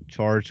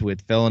 charged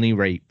with felony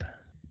rape.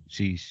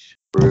 Sheesh.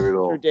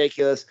 Brutal.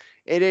 Ridiculous.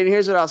 And then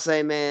here's what I'll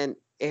say, man.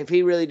 If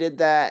he really did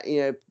that,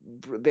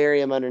 bury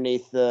him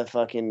underneath the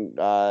fucking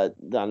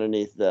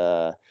underneath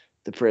the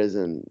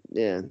prison.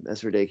 Yeah,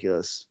 that's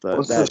ridiculous. But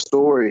What's the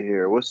story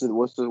here? What's the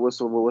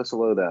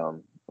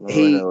lowdown? I don't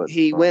really know what's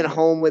he going went on.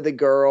 home with a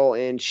girl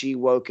and she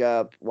woke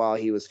up while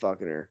he was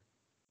fucking her.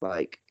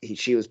 Like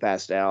she was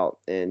passed out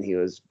and he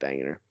was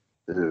banging her.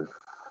 Ugh.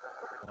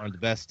 One of the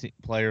best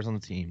players on the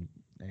team.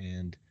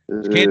 And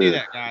you can't do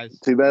that, guys.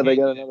 Too bad they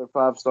Can't got do that. another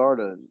 5-star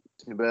to.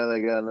 Too bad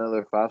they got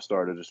another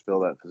 5-star to just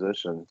fill that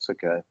position. It's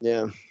okay.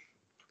 Yeah.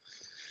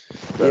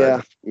 But,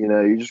 Yeah.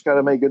 You just got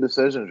to make good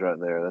decisions right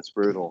there. That's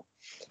brutal.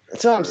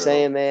 That's what I'm Brutal.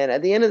 saying, man.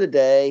 At the end of the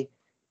day,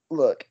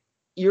 look,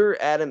 you're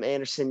Adam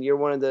Anderson. You're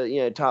one of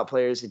the top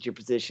players at your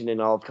position in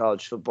all of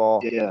college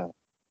football. Yeah.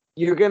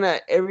 You're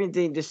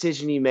everything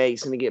decision you make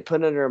is gonna get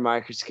put under a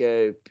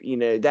microscope.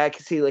 Here's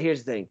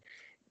the thing.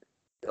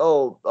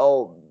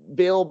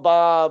 Bill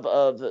Bob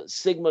of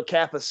Sigma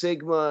Kappa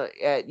Sigma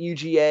at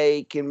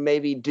UGA can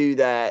maybe do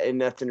that and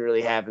nothing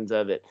really happens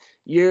of it.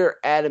 You're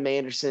Adam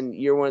Anderson.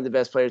 You're one of the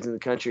best players in the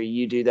country.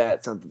 You do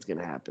that, something's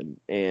gonna happen.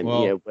 And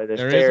whether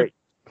it's fair.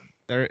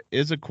 There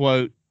is a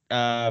quote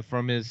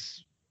from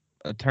his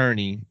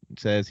attorney. It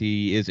says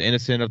he is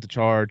innocent of the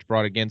charge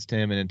brought against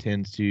him and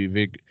intends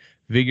to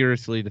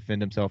vigorously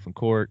defend himself in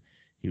court.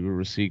 He will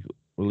receive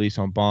release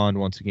on bond.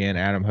 Once again,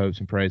 Adam hopes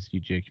and prays the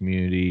UGA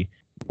community.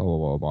 Blah, blah,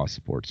 blah, blah,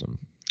 supports him.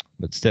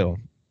 But still.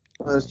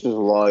 That's just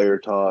lawyer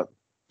talk.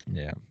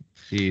 Yeah.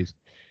 He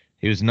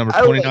was number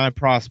 29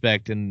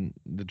 prospect in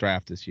the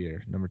draft this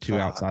year. Number 2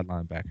 outside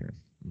linebacker.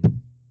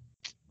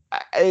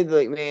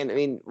 Look, man, I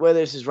mean, whether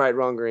this is right,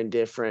 wrong, or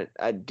indifferent,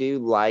 I do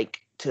like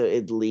to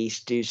at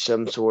least do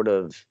some sort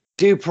of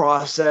due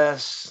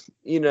process,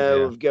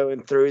 of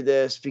going through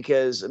this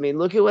because, I mean,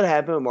 look at what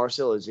happened with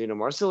Marcell Ozuna.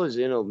 Marcell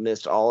Ozuna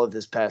missed all of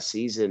this past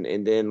season,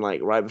 and then,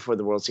 right before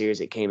the World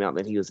Series, it came out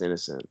that he was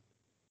innocent.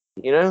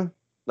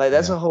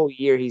 That's a whole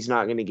year he's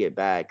not going to get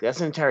back.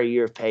 That's an entire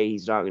year of pay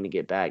he's not going to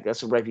get back.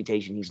 That's a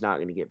reputation he's not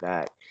going to get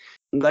back.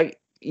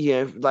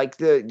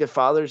 The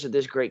fathers of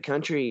this great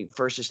country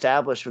first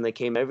established when they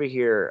came over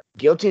here,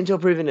 guilty until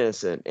proven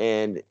innocent.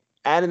 And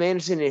Adam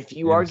Anderson, if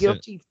you are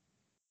guilty,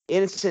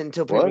 innocent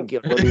until proven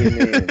guilty. What do you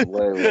mean?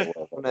 Wait.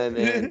 No,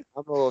 man,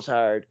 I'm a little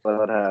tired.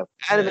 What happened?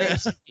 Adam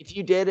Anderson, if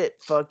you did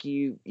it, fuck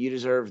you. You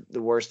deserve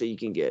the worst that you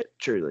can get.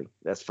 Truly,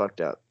 that's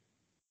fucked up.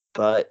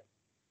 But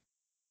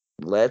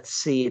let's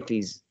see if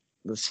he's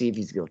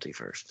guilty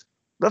first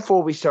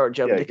before we start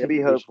jumping. Yeah,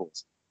 be hopeful.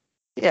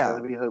 Yeah,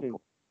 be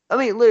hopeful. I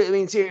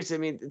mean, seriously. I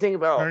mean, think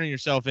about turning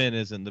yourself in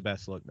isn't the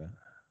best look, though.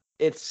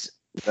 It's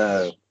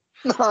no,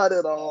 not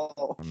at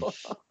all.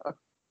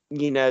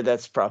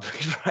 That's probably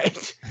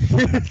right.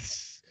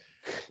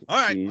 All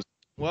right. Jeez.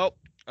 Well,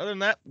 other than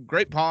that,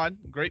 great pod,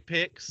 great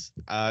picks.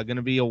 Going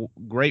to be a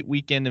great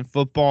weekend in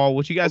football.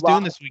 What you guys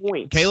doing this weekend?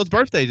 Points. Caleb's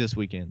birthday this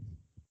weekend.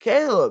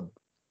 Caleb.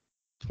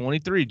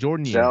 23,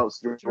 Jordan year.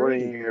 Shouts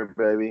Jordan year,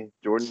 baby.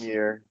 Jordan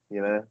year,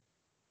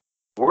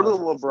 Or the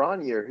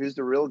LeBron year. Who's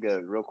the real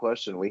GOAT? Real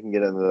question. We can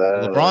get into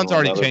that. LeBron's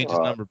already changed his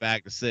number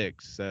back to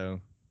 6, so.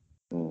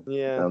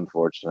 Yeah.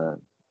 Unfortunate.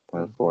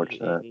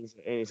 And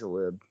he's a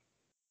lib.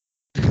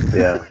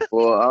 Yeah.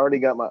 Well, I already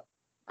got my.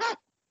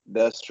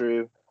 That's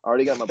true. I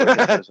already got my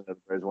birthday present. The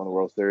Braves won the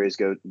World Series.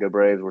 Go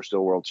Braves! We're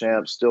still world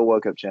champs. Still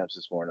woke up champs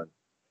this morning.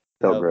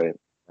 Felt great.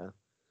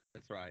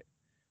 That's right.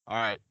 All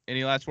right.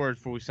 Any last words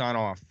before we sign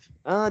off?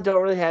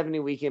 Don't really have any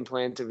weekend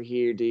plans over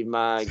here, dude.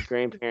 My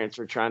grandparents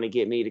were trying to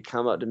get me to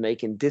come up to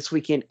Macon this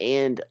weekend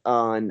and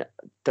on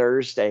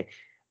Thursday,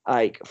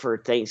 for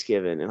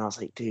Thanksgiving, and I was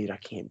like, dude, I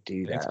can't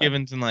do that.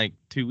 Thanksgiving's in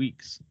 2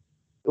 weeks.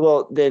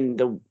 Well, then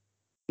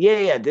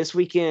this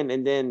weekend,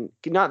 and then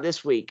not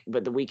this week,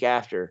 but the week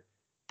after,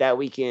 that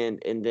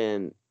weekend, and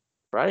then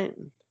right.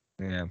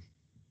 Yeah.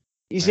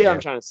 You see what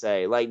I'm trying to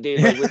say? Dude,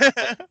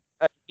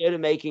 go to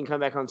Macon, come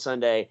back on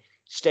Sunday.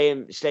 Stay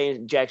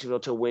in Jacksonville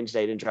till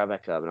Wednesday, then drive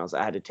back up. And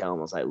I had to tell them,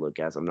 I was like, look,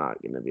 guys, I'm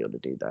not going to be able to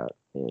do that.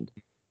 And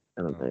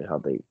I don't know how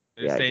they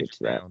reacted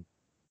to that.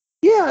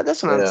 Yeah,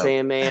 that's what I'm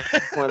saying, man.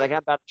 I'm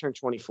about to turn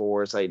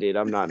 24. It's like, dude,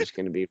 I'm not just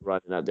going to be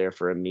running up there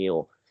for a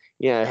meal.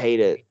 Yeah, I hate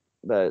it,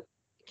 but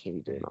I can't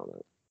be doing all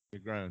that.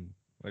 You're grown.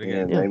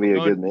 Yeah, maybe a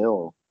good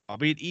meal. I'll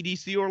be at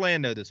EDC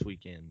Orlando this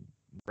weekend.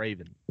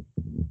 Raven.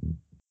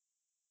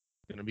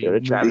 Gonna be.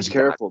 Be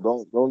careful.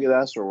 Don't get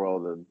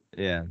Astroworld.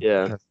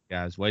 Yeah.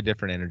 Guys, way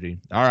different energy.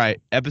 All right,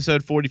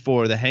 episode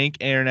 44, the Hank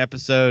Aaron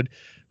episode.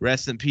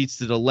 Rest in peace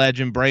to the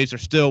legend. Braves are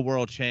still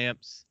world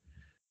champs.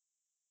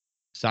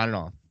 Signing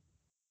off.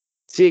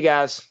 See you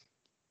guys.